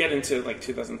 So we get into like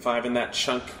 2005 and that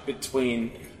chunk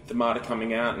between the Martyr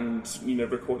coming out and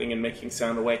recording and making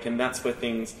Sound Awake, and that's where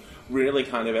things really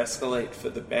kind of escalate for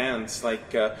the bands.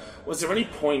 Like, was there any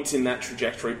point in that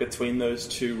trajectory between those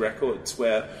two records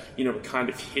where it kind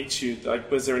of hit you? Like,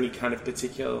 was there any kind of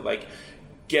particular like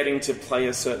getting to play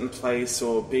a certain place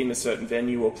or be in a certain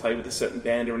venue or play with a certain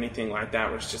band or anything like that,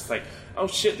 where it's just like, oh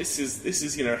shit, this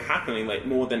is happening like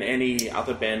more than any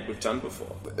other band we've done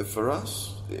before? For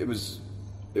us, it was.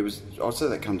 I'd say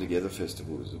that Come Together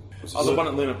festival was the one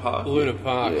at Luna Park. Luna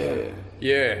Park.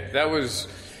 Yeah. That was.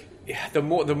 Yeah, the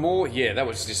more. Yeah, that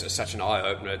was just such an eye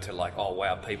opener to like, oh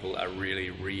wow, people are really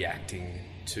reacting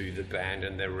to the band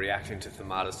and they're reacting to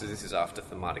Themata. So this is after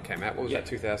Themata came out. What was that?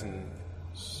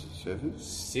 2007.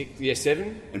 6? Yeah,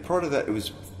 7. And prior to that, it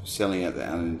was selling out the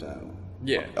Allendale.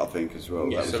 Yeah, I think as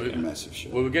well. Yeah, that was a massive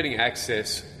show. We were getting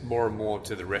access more and more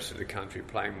to the rest of the country,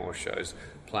 playing more shows,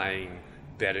 playing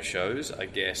better shows, I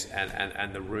guess,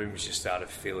 and the rooms just started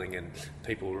filling, and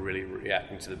people were really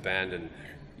reacting to the band, and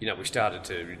we started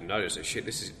to notice that shit.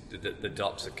 This is the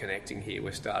dots are connecting here.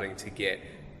 We're starting to get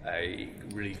a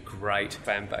really great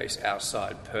fan base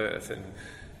outside Perth, and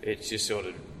it just sort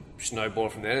of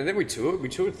snowballed from there. And then we toured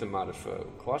Themata for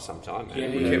quite some time,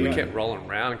 man. We kept rolling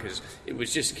around because it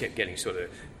was just kept getting sort of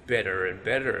better and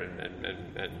better,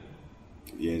 and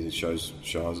yeah, the show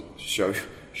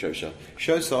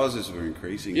sizes were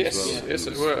increasing as well. Yes,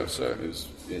 it were. So it was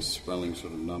swelling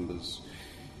sort of numbers.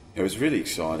 It was really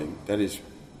exciting. That is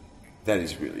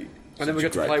really. And then we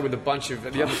got to play with a bunch of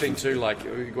the other thing too. Like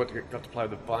we got to play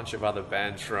with a bunch of other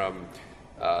bands from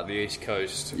the East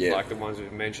Coast, like the ones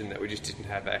we've mentioned that we just didn't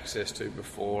have access to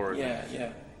before.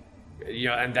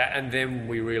 And, and then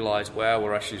we realised, wow,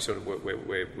 we're actually sort of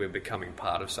we're becoming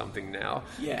part of something now.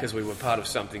 Yeah. Because we were part of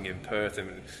something in Perth,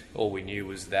 and all we knew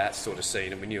was that sort of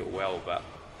scene, and we knew it well. But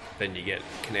then you get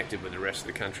connected with the rest of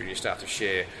the country, and you start to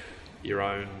share your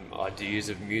own ideas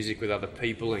of music with other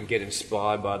people, and get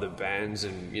inspired by the bands,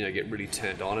 and get really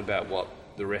turned on about what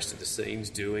the rest of the scene's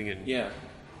doing, and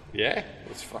it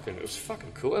was fucking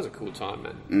cool. That was a cool time,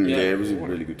 man. It was a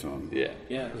really good time. Yeah,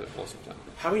 it was an awesome time.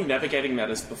 How are you navigating that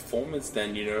as performers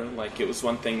then? Like it was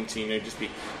one thing to just be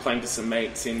playing to some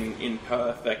mates in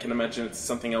Perth. I can imagine it's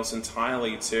something else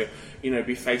entirely to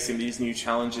be facing these new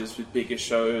challenges with bigger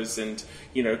shows and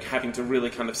having to really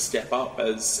kind of step up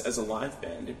as a live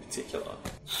band in particular.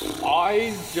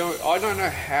 I don't know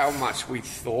how much we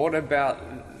thought about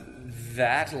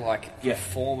that, like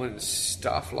performance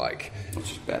stuff, like not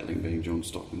just battling being John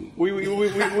Stockman. We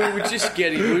were just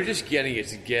getting it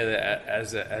together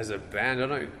as a band. I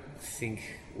don't think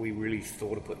we really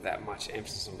thought to put that much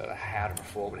emphasis on about how to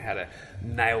perform and how to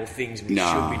nail things. We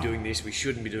should be doing this. We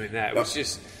shouldn't be doing that. It was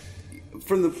just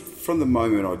from the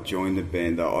moment I joined the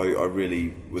band, though, I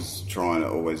really was trying to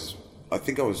always. I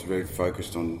think I was very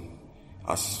focused on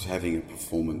us having a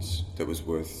performance that was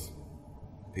worth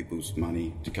people's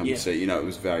money to come and see. It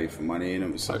was value for money, and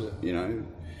it was totally.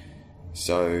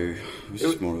 So it was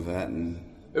just more of that, and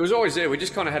it was always there. We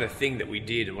just kind of had a thing that we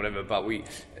did and whatever, but we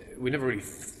never really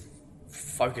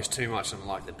focused too much on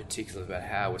like the particulars about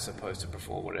how we're supposed to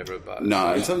perform, whatever. But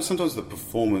and sometimes the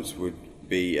performance would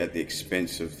be at the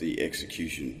expense of the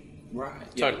execution.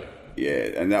 Right. Totally.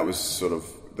 Yeah, and that was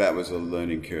a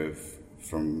learning curve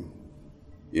from.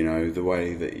 The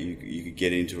way that you could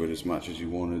get into it as much as you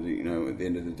wanted, at the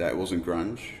end of the day, it wasn't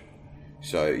grunge.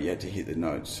 So you had to hit the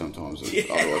notes sometimes.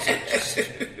 Otherwise,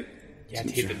 you had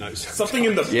to hit the notes. Something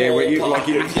in the where you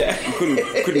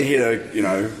couldn't hit a,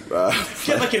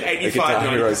 get like an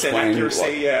 85-90%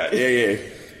 accuracy,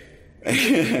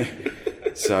 Yeah.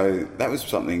 So that was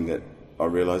something that I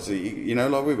realised that,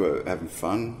 like we were having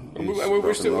fun.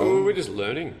 We're just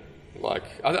learning. Like,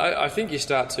 I think you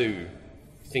start to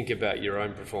think about your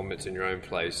own performance in your own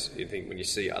place, you think when you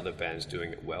see other bands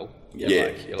doing it well,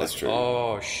 you're like, true.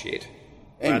 Oh shit.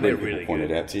 And they're when really people point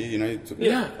good. it out to you,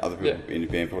 other people in the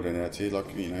band point it out to you,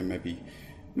 like,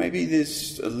 maybe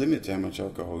there's a limit to how much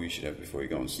alcohol you should have before you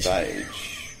go on stage.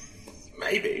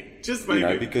 Maybe, just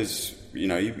maybe. Because,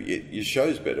 your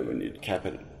show's better when you cap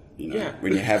it,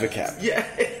 when you have a cap. Yeah.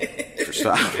 For a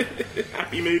start.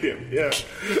 Happy medium, yeah.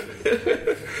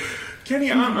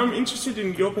 Kenny, I'm interested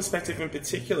in your perspective in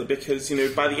particular because,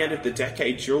 by the end of the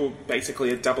decade, you're basically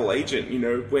a double agent.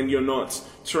 When you're not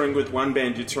touring with one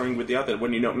band, you're touring with the other.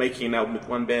 When you're not making an album with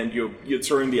one band, you're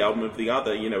touring the album of the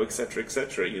other, et cetera, et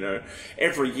cetera.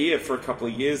 Every year for a couple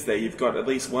of years there, you've got at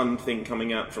least one thing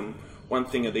coming out from one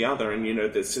thing or the other, and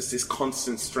there's just this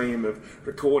constant stream of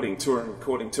recording,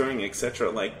 touring,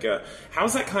 etc. Like,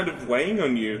 how's that kind of weighing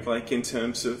on you, like, in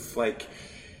terms of, like,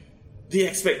 the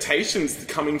expectations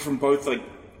coming from both, like,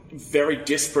 very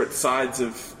disparate sides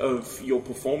of your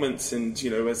performance and,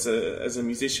 as a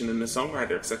musician and a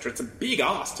songwriter, etc. It's a big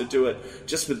ask to do it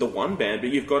just with the one band, but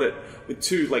you've got it with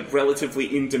two, like,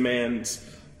 relatively in-demand,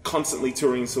 constantly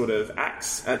touring sort of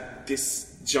acts at this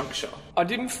juncture. I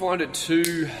didn't find it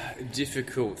too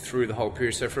difficult through the whole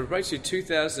period. So from basically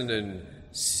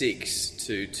 2006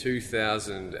 to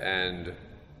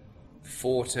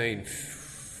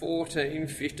 2014,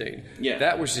 15. Yeah.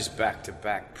 That was just back to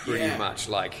back pretty much.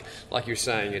 Like you're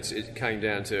saying, it came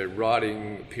down to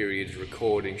writing periods,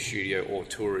 recording, studio or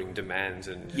touring demands,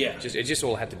 and it just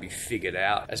all had to be figured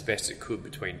out as best it could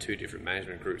between two different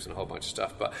management groups and a whole bunch of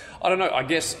stuff. But I don't know, I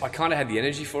guess I kind of had the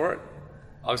energy for it.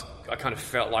 I kind of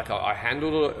felt like I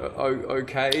handled it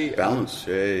okay. Balance,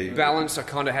 Balance, I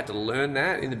kind of had to learn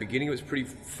that. In the beginning it was pretty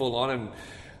full on, and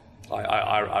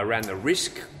I ran the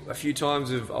risk a few times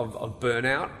of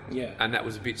burnout. Yeah. And that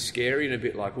was a bit scary and a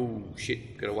bit like, oh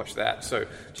shit, gotta watch that. So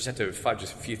just had to fudge a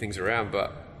few things around,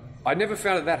 but I never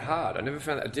found it that hard. I never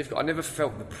found it that difficult. I never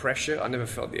felt the pressure. I never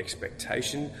felt the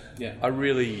expectation. Yeah. I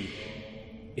really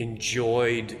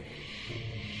enjoyed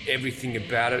everything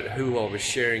about it, who I was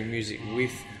sharing music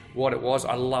with, what it was.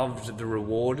 I loved the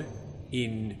reward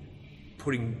in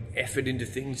putting effort into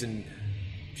things and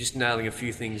just nailing a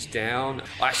few things down.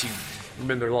 I actually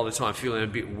remember a lot of the time feeling a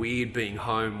bit weird being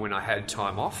home when I had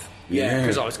time off. Yeah.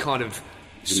 Because I was kind of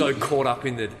so caught up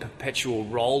in the perpetual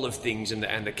roll of things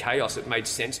and the chaos. It made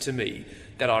sense to me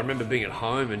that I remember being at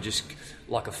home and just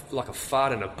like a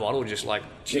fart in a bottle, just like,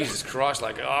 Jesus Christ,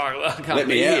 like, oh, I can't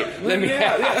be here. Let me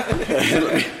out.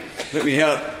 Let me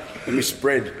out. Let me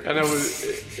spread. And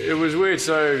it was weird.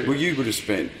 So, well, you would have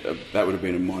spent that would have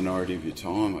been a minority of your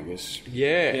time, I guess.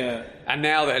 Yeah. And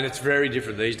now and it's very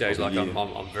different these days. Like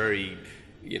I'm very,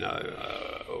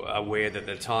 aware that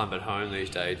the time at home these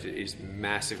days is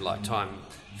massive. Like time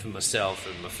for myself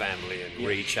and my family and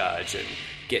recharge and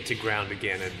get to ground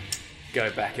again and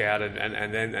go back out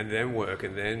and then work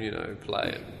and then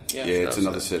play and it's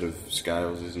another set of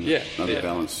scales, isn't it? Another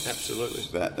balance. Absolutely.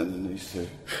 That than these two.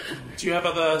 Do you have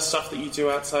other stuff that you do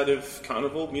outside of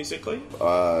Carnival musically?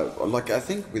 I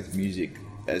think with music,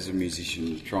 as a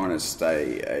musician, trying to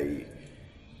stay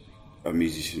a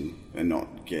musician and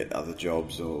not get other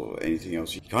jobs or anything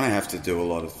else, you kind of have to do a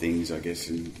lot of things, I guess,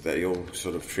 and they all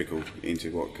sort of trickle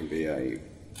into what can be a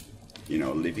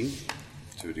living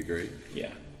to a degree.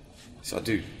 Yeah. So I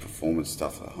do performance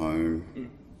stuff at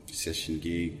home, session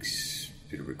gigs,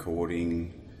 bit of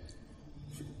recording,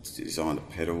 design a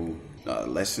pedal,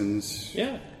 lessons.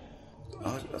 Yeah.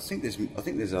 I think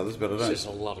there's others, but I don't. It's just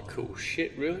a lot of cool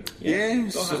shit, really. Yeah,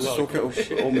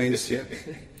 all means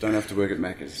don't have to work at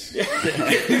Macca's.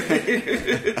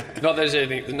 Not that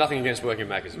there's nothing against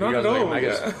working at Macca's. Not at all.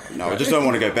 No, I just don't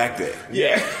want to go back there.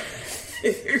 Yeah.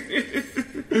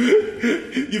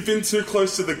 You've been too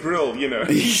close to the grill, you don't want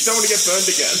to get burned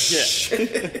again. Yeah.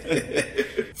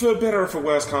 For better or for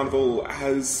worse, Carnival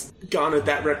has garnered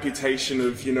that reputation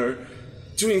of,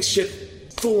 doing shit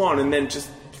full on and then just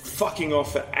fucking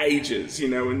off for ages,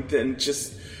 and then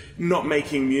just not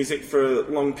making music for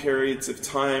long periods of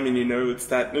time, and it's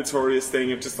that notorious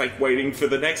thing of just like waiting for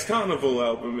the next Carnival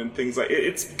album and things like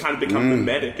it's kind of become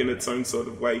mimetic in its own sort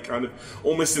of way, kind of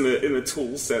almost in a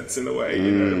Tool sense in a way,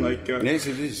 yes,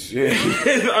 it is. Yeah.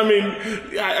 I mean,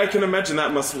 I can imagine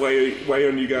that must weigh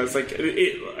on you guys. Like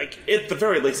at the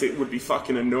very least, it would be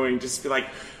fucking annoying just to be like,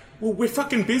 well, we're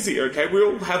fucking busy, okay? We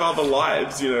all have other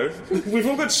lives, We've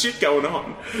all got shit going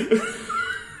on.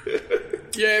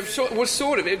 Yeah, well,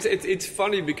 sort of. It's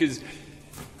funny because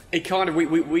it kind of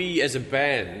we as a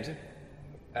band,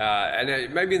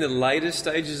 and maybe in the later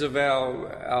stages of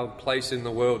our place in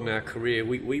the world and our career,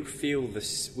 we feel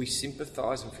this. We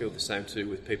sympathise and feel the same too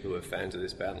with people who are fans of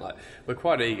this band. Like we're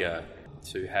quite eager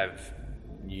to have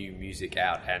new music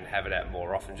out and have it out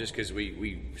more often, just because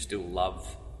we still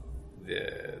love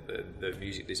the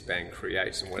music this band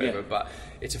creates and whatever. Yeah. But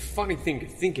it's a funny thing to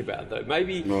think about, though.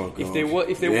 Maybe if there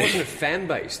Yeah. wasn't a fan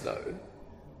base, though,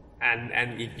 and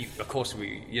of course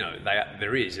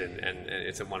there is, and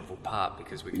it's a wonderful part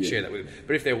because we can share that with them.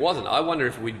 But if there wasn't, I wonder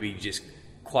if we'd be just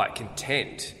quite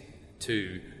content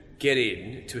to get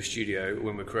in to a studio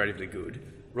when we're creatively good,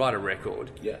 write a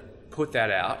record, put that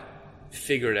out,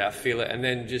 figure it out, feel it, and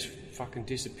then just fucking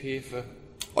disappear for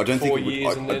I don't 4 think it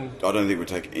years, would, I don't think it would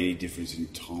take any difference in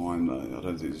time, though. I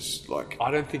don't think it's like...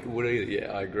 I don't think it would either.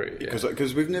 Yeah, I agree.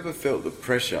 Because we've never felt the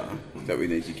pressure that we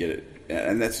need to get it,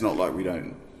 and that's not like we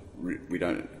don't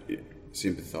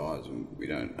sympathise and we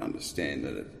don't understand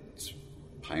that it's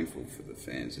painful for the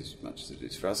fans as much as it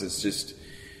is for us. It's just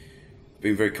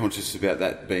being very conscious about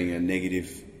that being a negative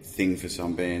thing for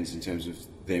some bands in terms of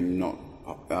them not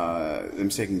them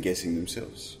second guessing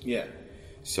themselves. Yeah.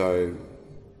 So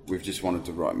we've just wanted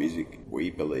to write music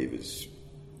we believe is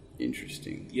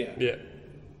interesting. Yeah. Yeah.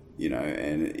 You know,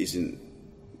 and it isn't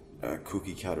a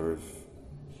cookie cutter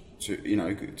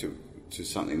to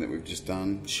something that we've just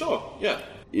done. Sure. Yeah.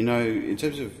 You know, in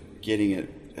terms of getting it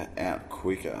out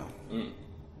quicker,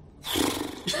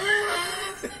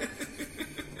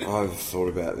 I've thought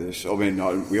about this. I mean,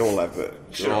 we all have,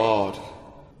 but God,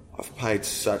 I've paid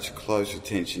such close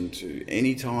attention to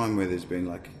any time where there's been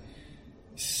like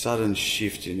sudden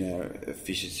shift in our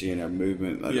efficiency and our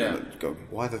movement. Like, God,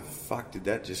 why the fuck did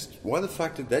that just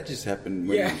happen?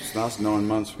 When the last 9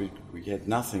 months we had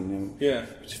nothing.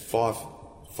 Just five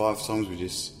songs we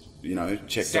just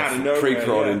checked out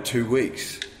pre-prod in 2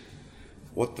 weeks.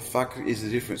 What the fuck is the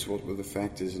difference? What were the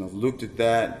factors? And I've looked at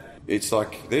that. It's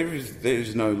like there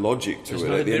is no logic to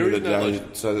it at the end of the day.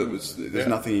 So there's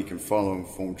nothing you can follow and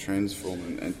form trends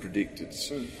from and predict.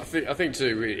 I think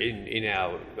too in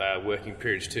our working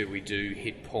periods too, we do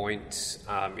hit points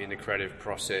in the creative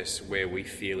process where we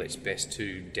feel it's best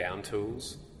to down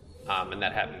tools, and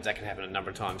that happens. That can happen a number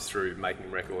of times through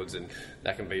making records, and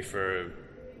that can be for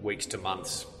weeks to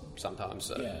months sometimes.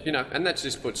 So, and that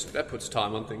just puts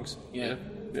time on things. Yeah.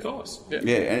 Of course. Yeah,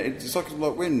 and it's like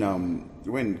when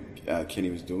Kenny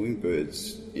was doing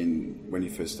Birds when he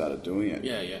first started doing it.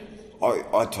 Yeah.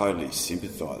 I totally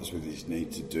sympathise with his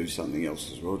need to do something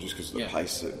else as well, just because of the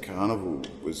pace that Carnival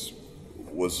was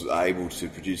able to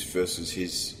produce versus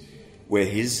his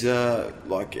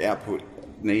output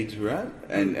needs were at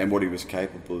and what he was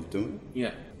capable of doing.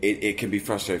 Yeah. It can be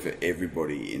frustrating for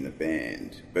everybody in the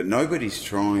band, but nobody's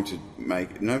trying to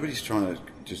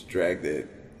just drag their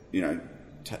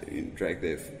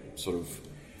sort of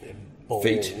balls.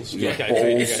 feet, balls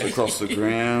across the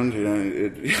ground.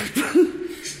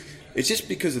 It's just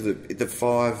because of the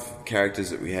 5 characters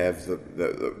that we have.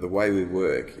 The way we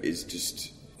work is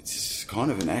just it's kind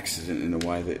of an accident in a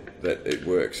way that it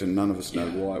works, and none of us know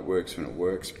why it works when it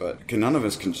works. But none of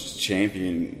us can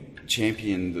champion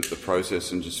the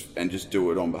process and just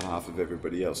do it on behalf of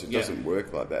everybody else. It doesn't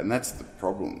work like that, and that's the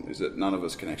problem. Is that none of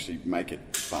us can actually make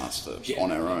it faster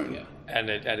on our own. Yeah. And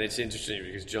it's interesting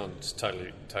because John's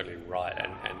totally right,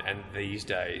 and these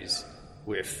days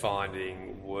we're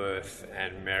finding worth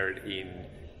and merit in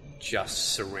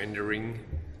just surrendering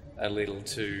a little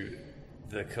to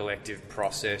the collective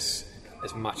process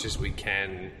as much as we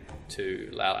can to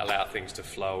allow things to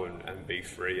flow and be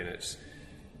free. And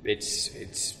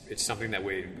it's something that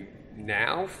we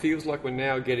now feels like we're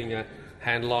now getting a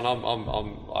handle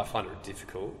on. I find it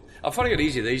difficult. I'm finding it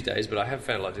easier these days, but I have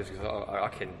found it a lot difficult. I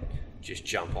can just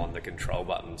jump on the control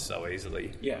button so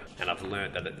easily. Yeah. And I've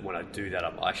learned that when I do that,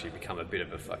 I actually become a bit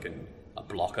of a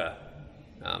blocker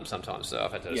sometimes. So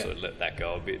I've had to sort of let that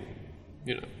go a bit,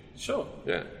 Sure.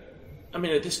 Yeah. I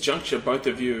mean, at this juncture, both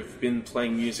of you have been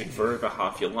playing music for over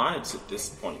half your lives at this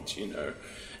point,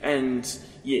 And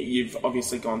you've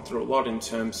obviously gone through a lot in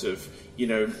terms of,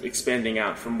 expanding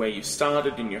out from where you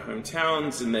started in your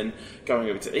hometowns and then going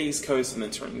over to the East Coast and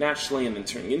then touring nationally and then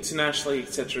touring internationally,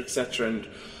 etc., etc. And,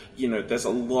 there's a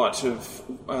lot of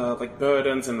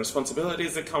burdens and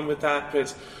responsibilities that come with that.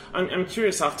 But I'm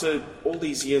curious, after all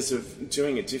these years of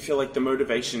doing it, do you feel like the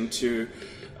motivation to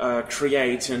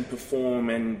create and perform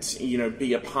and,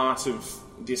 be a part of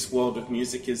this world of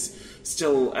music is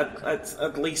still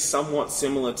at least somewhat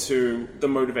similar to the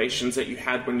motivations that you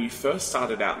had when you first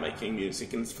started out making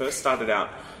music and first started out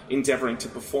endeavouring to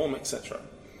perform, etc.?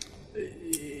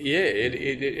 Yeah,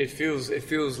 it feels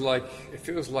like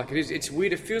it is. It's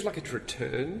weird. It feels like it's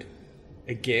returned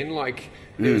again. Like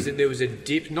there was a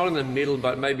dip, not in the middle,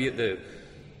 but maybe at the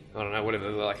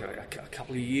like a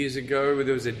couple of years ago, where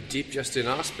there was a dip just in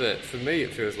us. But for me,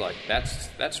 it feels like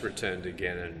that's returned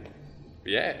again, and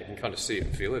you can kind of see it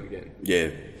and feel it again. Yeah,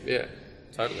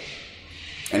 Totally.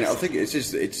 and I think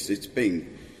it's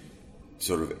being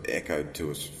sort of echoed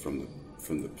to us from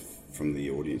the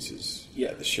audiences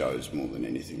at the shows more than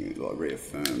anything, like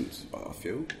reaffirmed, I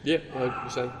feel. Yeah,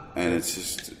 100%. And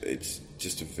it's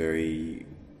just a very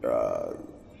I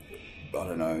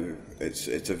don't know,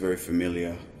 it's a very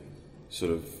familiar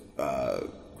sort of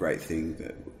great thing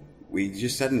that we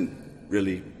just hadn't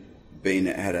really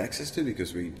had access to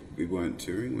because we weren't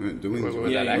touring, we weren't doing, we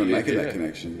weren't making that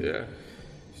connection. Yeah.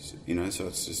 You know, so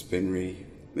it's just been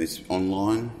it's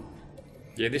online.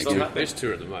 Yeah, this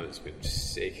tour at the moment has been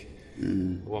sick.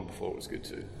 The one before was good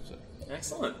too. So.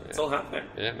 Excellent. It's all happening.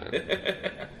 Yeah,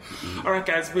 man. All right,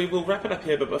 guys, we will wrap it up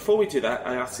here, but before we do that,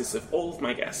 I ask this of all of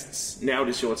my guests. Now it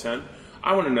is your turn.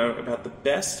 I want to know about the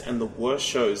best and the worst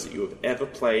shows that you have ever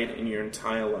played in your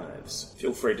entire lives.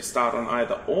 Feel free to start on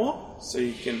either or, so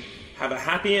you can have a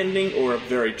happy ending or a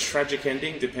very tragic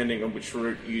ending, depending on which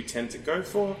route you tend to go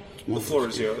for. The floor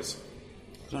is yours.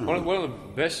 One of the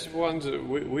best ones that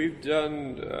we've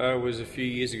done was a few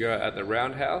years ago at the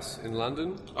Roundhouse in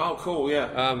London. Oh, cool,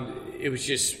 yeah. It was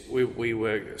just, we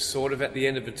were sort of at the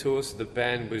end of the tour, so the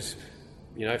band was,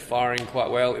 firing quite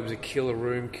well. It was a killer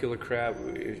room, killer crowd.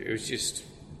 It was just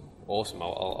awesome. I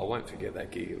won't forget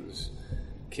that gig. It was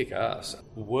kick-ass.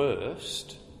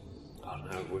 Worst? I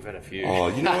don't know, we've had a few. Oh,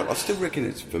 you know what? I still reckon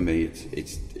it's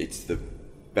the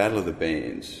Battle of the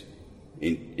Bands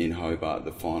in Hobart,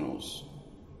 the finals.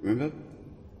 Remember?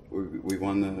 We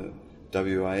won the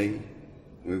WA.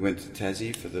 We went to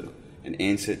Tassie and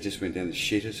Ansett just went down the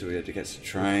shitter, so we had to catch the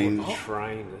train.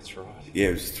 Train, that's right. Yeah,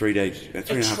 it was 3 days. A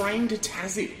train to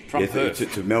Tassie? From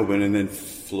Perth. To Melbourne, and then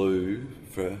flew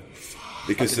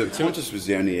because the Qantas was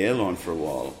the only airline for a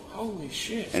while. Holy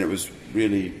shit. And it was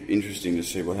really interesting to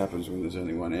see what happens when there's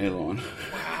only one airline.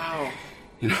 Wow.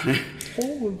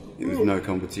 There was no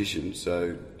competition,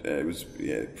 so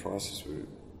prices were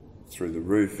through the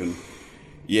roof, and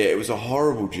it was a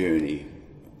horrible journey.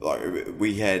 Like,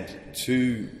 we had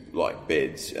 2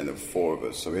 beds, and there were 4 of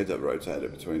us, so we had that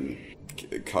rotator between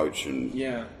the coach and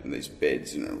these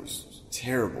beds, and it was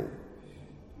terrible.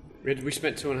 We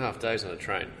spent 2.5 days on a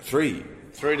train. 3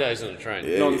 days on a train.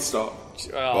 Yeah. Non-stop.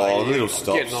 Little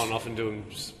stops. Getting on and off and doing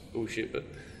bullshit, but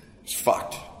it's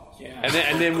fucked. Yeah.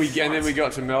 And then we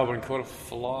got to Melbourne, caught a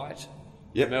flight.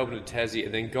 Yep. Melbourne to Tassie,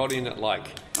 and then got in at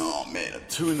oh man, at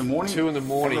 2 in the morning. 2 in the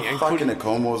morning, and couldn't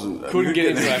get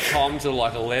into our comm till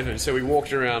 11. So we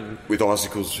walked around with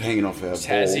icicles hanging off our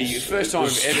Tassie. balls. First time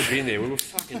we've ever been there. We were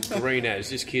fucking green as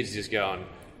just kids just going.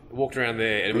 Walked around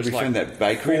there, and it was we found that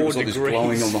bakery. It was like this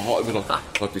glowing on the hot. It was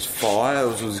like this fire. It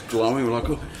was just glowing. We're like,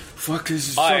 oh, fuck, this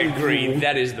is. I agree. Cool.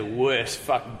 That is the worst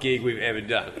fucking gig we've ever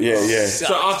done. Yeah.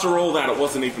 So after all that, it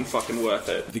wasn't even fucking worth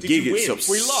it. The gig itself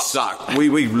we lost. Sucked.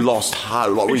 We lost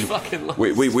hard. Like, we fucking lost.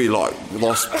 We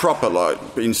lost proper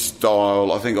in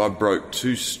style. I think I broke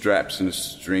 2 straps and a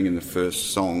string in the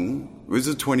first song. It was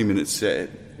a 20-minute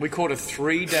set. We caught a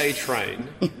 3-day train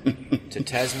to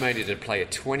Tasmania to play a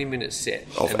 20-minute set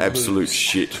of absolute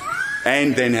shit,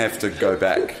 and then have to go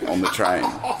back on the train.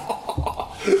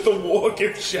 The walk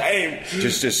of shame.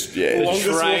 Just train of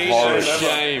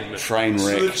shame. Train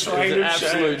wreck. The train of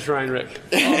absolute train wreck.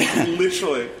 Oh,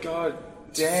 literally, god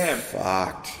damn.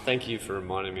 Fucked. Thank you for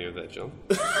reminding me of that, John.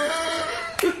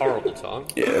 Horrible time.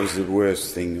 Yeah, it was the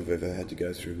worst thing I've ever had to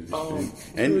go through with this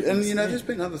thing. And there's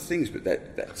been other things, but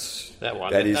that is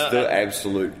the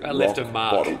absolute. I left a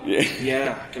mark. Bottom.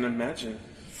 Yeah, I can imagine.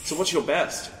 So, what's your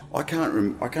best? I can't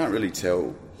really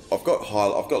tell. I've got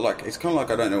it's kind of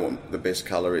like I don't know what the best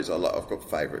colour is. I've got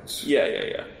favourites.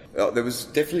 Yeah. There was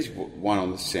definitely one on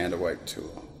the Sound Awake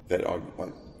tour that I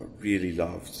really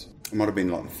loved. It might have been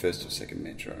like the first or second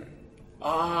Metro.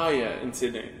 Ah, yeah, in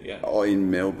Sydney, yeah. Oh, in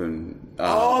Melbourne. The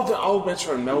old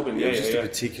Metro in Melbourne, yeah. Just a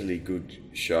particularly good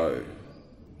show.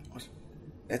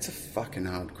 That's a fucking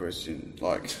hard question.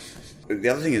 Like, the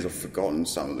other thing is I've forgotten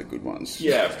some of the good ones.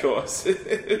 Yeah, of course.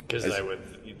 Because they were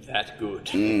that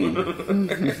good. You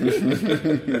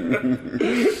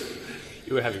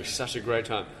were having such a great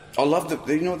time. I loved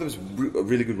there was a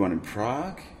really good one in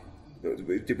Prague.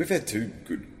 We've had 2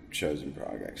 good shows in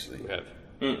Prague, actually. We have.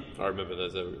 I remember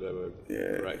those. They were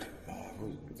great.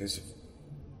 There's a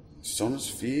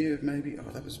Sonosphere, maybe.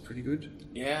 Oh, that was pretty good.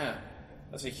 Yeah,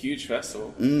 that's a huge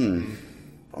festival.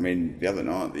 I mean, the other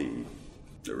night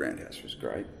the Roundhouse was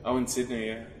great. Oh, in Sydney,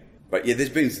 yeah. But yeah, there's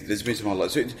been some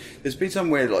highlights. So there's been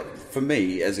somewhere like for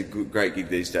me as a great gig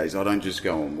these days. I don't just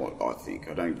go on what I think.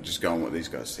 I don't just go on what these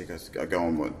guys think. I go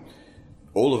on what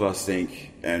all of us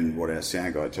think and what our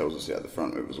sound guy tells us out the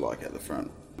front. It was like out the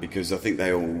front because I think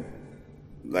they all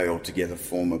they all together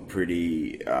form a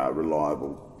pretty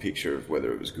reliable picture of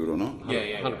whether it was good or not.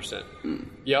 100%.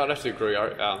 Yeah, I'd have to agree.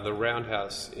 The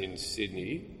Roundhouse in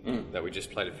Sydney that we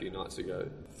just played a few nights ago,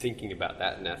 thinking about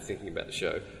that now, thinking about the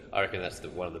show, I reckon that's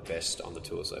one of the best on the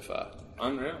tour so far.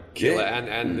 Unreal. Killer.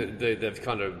 And they've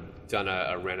kind of done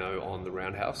a reno on the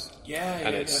Roundhouse.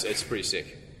 And it's pretty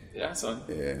sick. Yeah.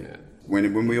 Yeah.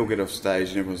 When we all get off stage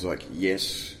and everyone's like,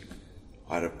 yes,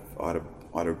 I had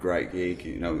a great gig,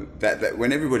 you know, that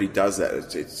when everybody does that,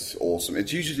 it's awesome.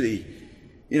 It's usually,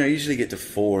 you know, get to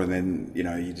 4 and then, you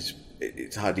know,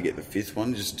 it's hard to get the 5th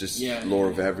one, just law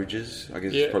of averages. I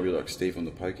guess it's probably like Steve on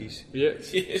the Pokies. Yeah.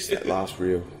 Just that last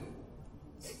reel.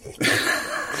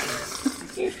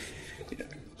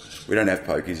 We don't have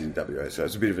Pokies in WA, so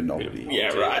it's a bit of a novelty.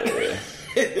 Yeah, right.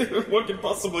 What could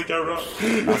possibly go wrong?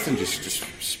 Nothing, just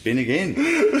spin again.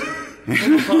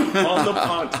 On the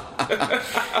punt.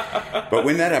 But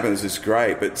when that happens, it's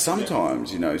great. But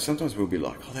sometimes, you know, we'll be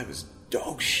like, oh, that was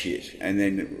dog shit. And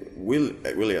then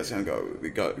Willie, our sound go,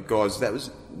 guys, that was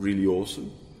really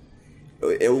awesome.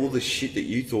 All the shit that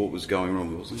you thought was going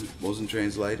wrong wasn't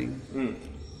translating.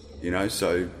 You know,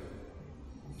 so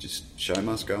just show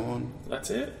must go on.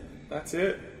 That's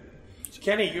it.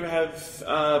 Kenny, you have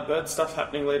Bird stuff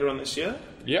happening later on this year?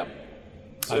 Yep.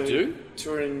 So I do.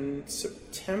 Tour in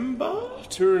September?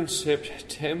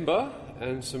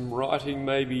 And some writing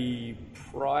maybe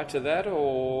prior to that,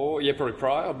 or probably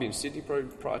prior. I'll be in Sydney probably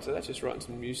prior to that, just writing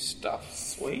some new stuff.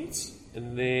 Sweet.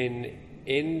 And then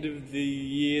end of the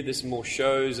year, there's some more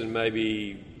shows and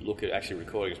maybe look at actually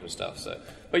recording some stuff. So,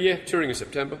 but yeah, touring in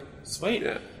September. Sweet.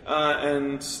 Yeah.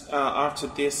 And after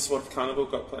this, what have Carnival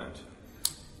got planned?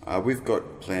 We've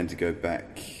got planned to go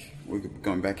back. We're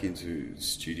going back into the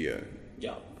studio.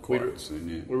 Yeah. Quite soon,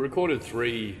 yeah. We recorded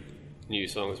 3 new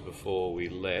songs before we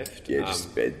left. Yeah,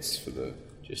 just beds for the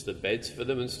beds for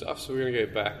them and stuff. So we're going to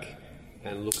go back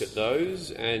and look at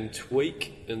those and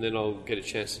tweak, and then I'll get a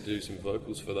chance to do some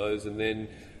vocals for those. And then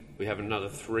we have another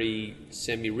 3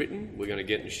 semi-written. We're going to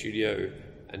get in the studio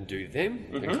and do them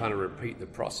and kind of repeat the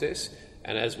process.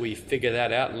 And as we figure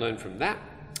that out and learn from that,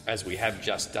 as we have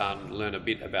just done, learn a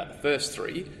bit about the first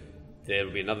 3, there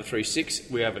will be another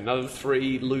 3-6. We have another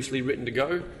 3 loosely written to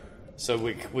go. So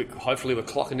we hopefully we're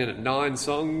clocking in at 9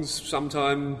 songs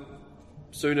sometime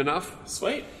soon enough.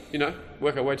 Sweet. You know,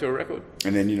 work our way to a record.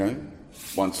 And then, you know,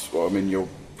 you're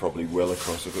probably well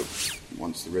across of it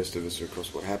once the rest of us are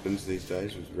across what happens these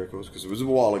days with records, because it was a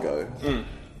while ago.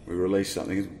 We released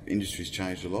something. The industry's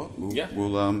changed a lot.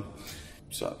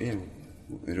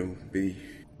 It'll be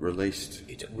released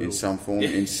in some form,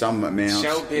 in some amount.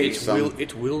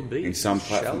 It will be. In some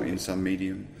platform, in some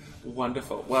medium.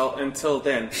 Wonderful. Well, until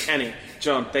then, Kenny,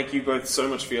 John, thank you both so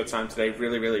much for your time today.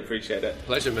 Really, really appreciate it.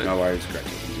 Pleasure, man. No worries. Great.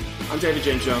 I'm David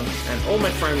James Young, and all my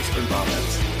friends in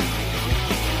Barbados.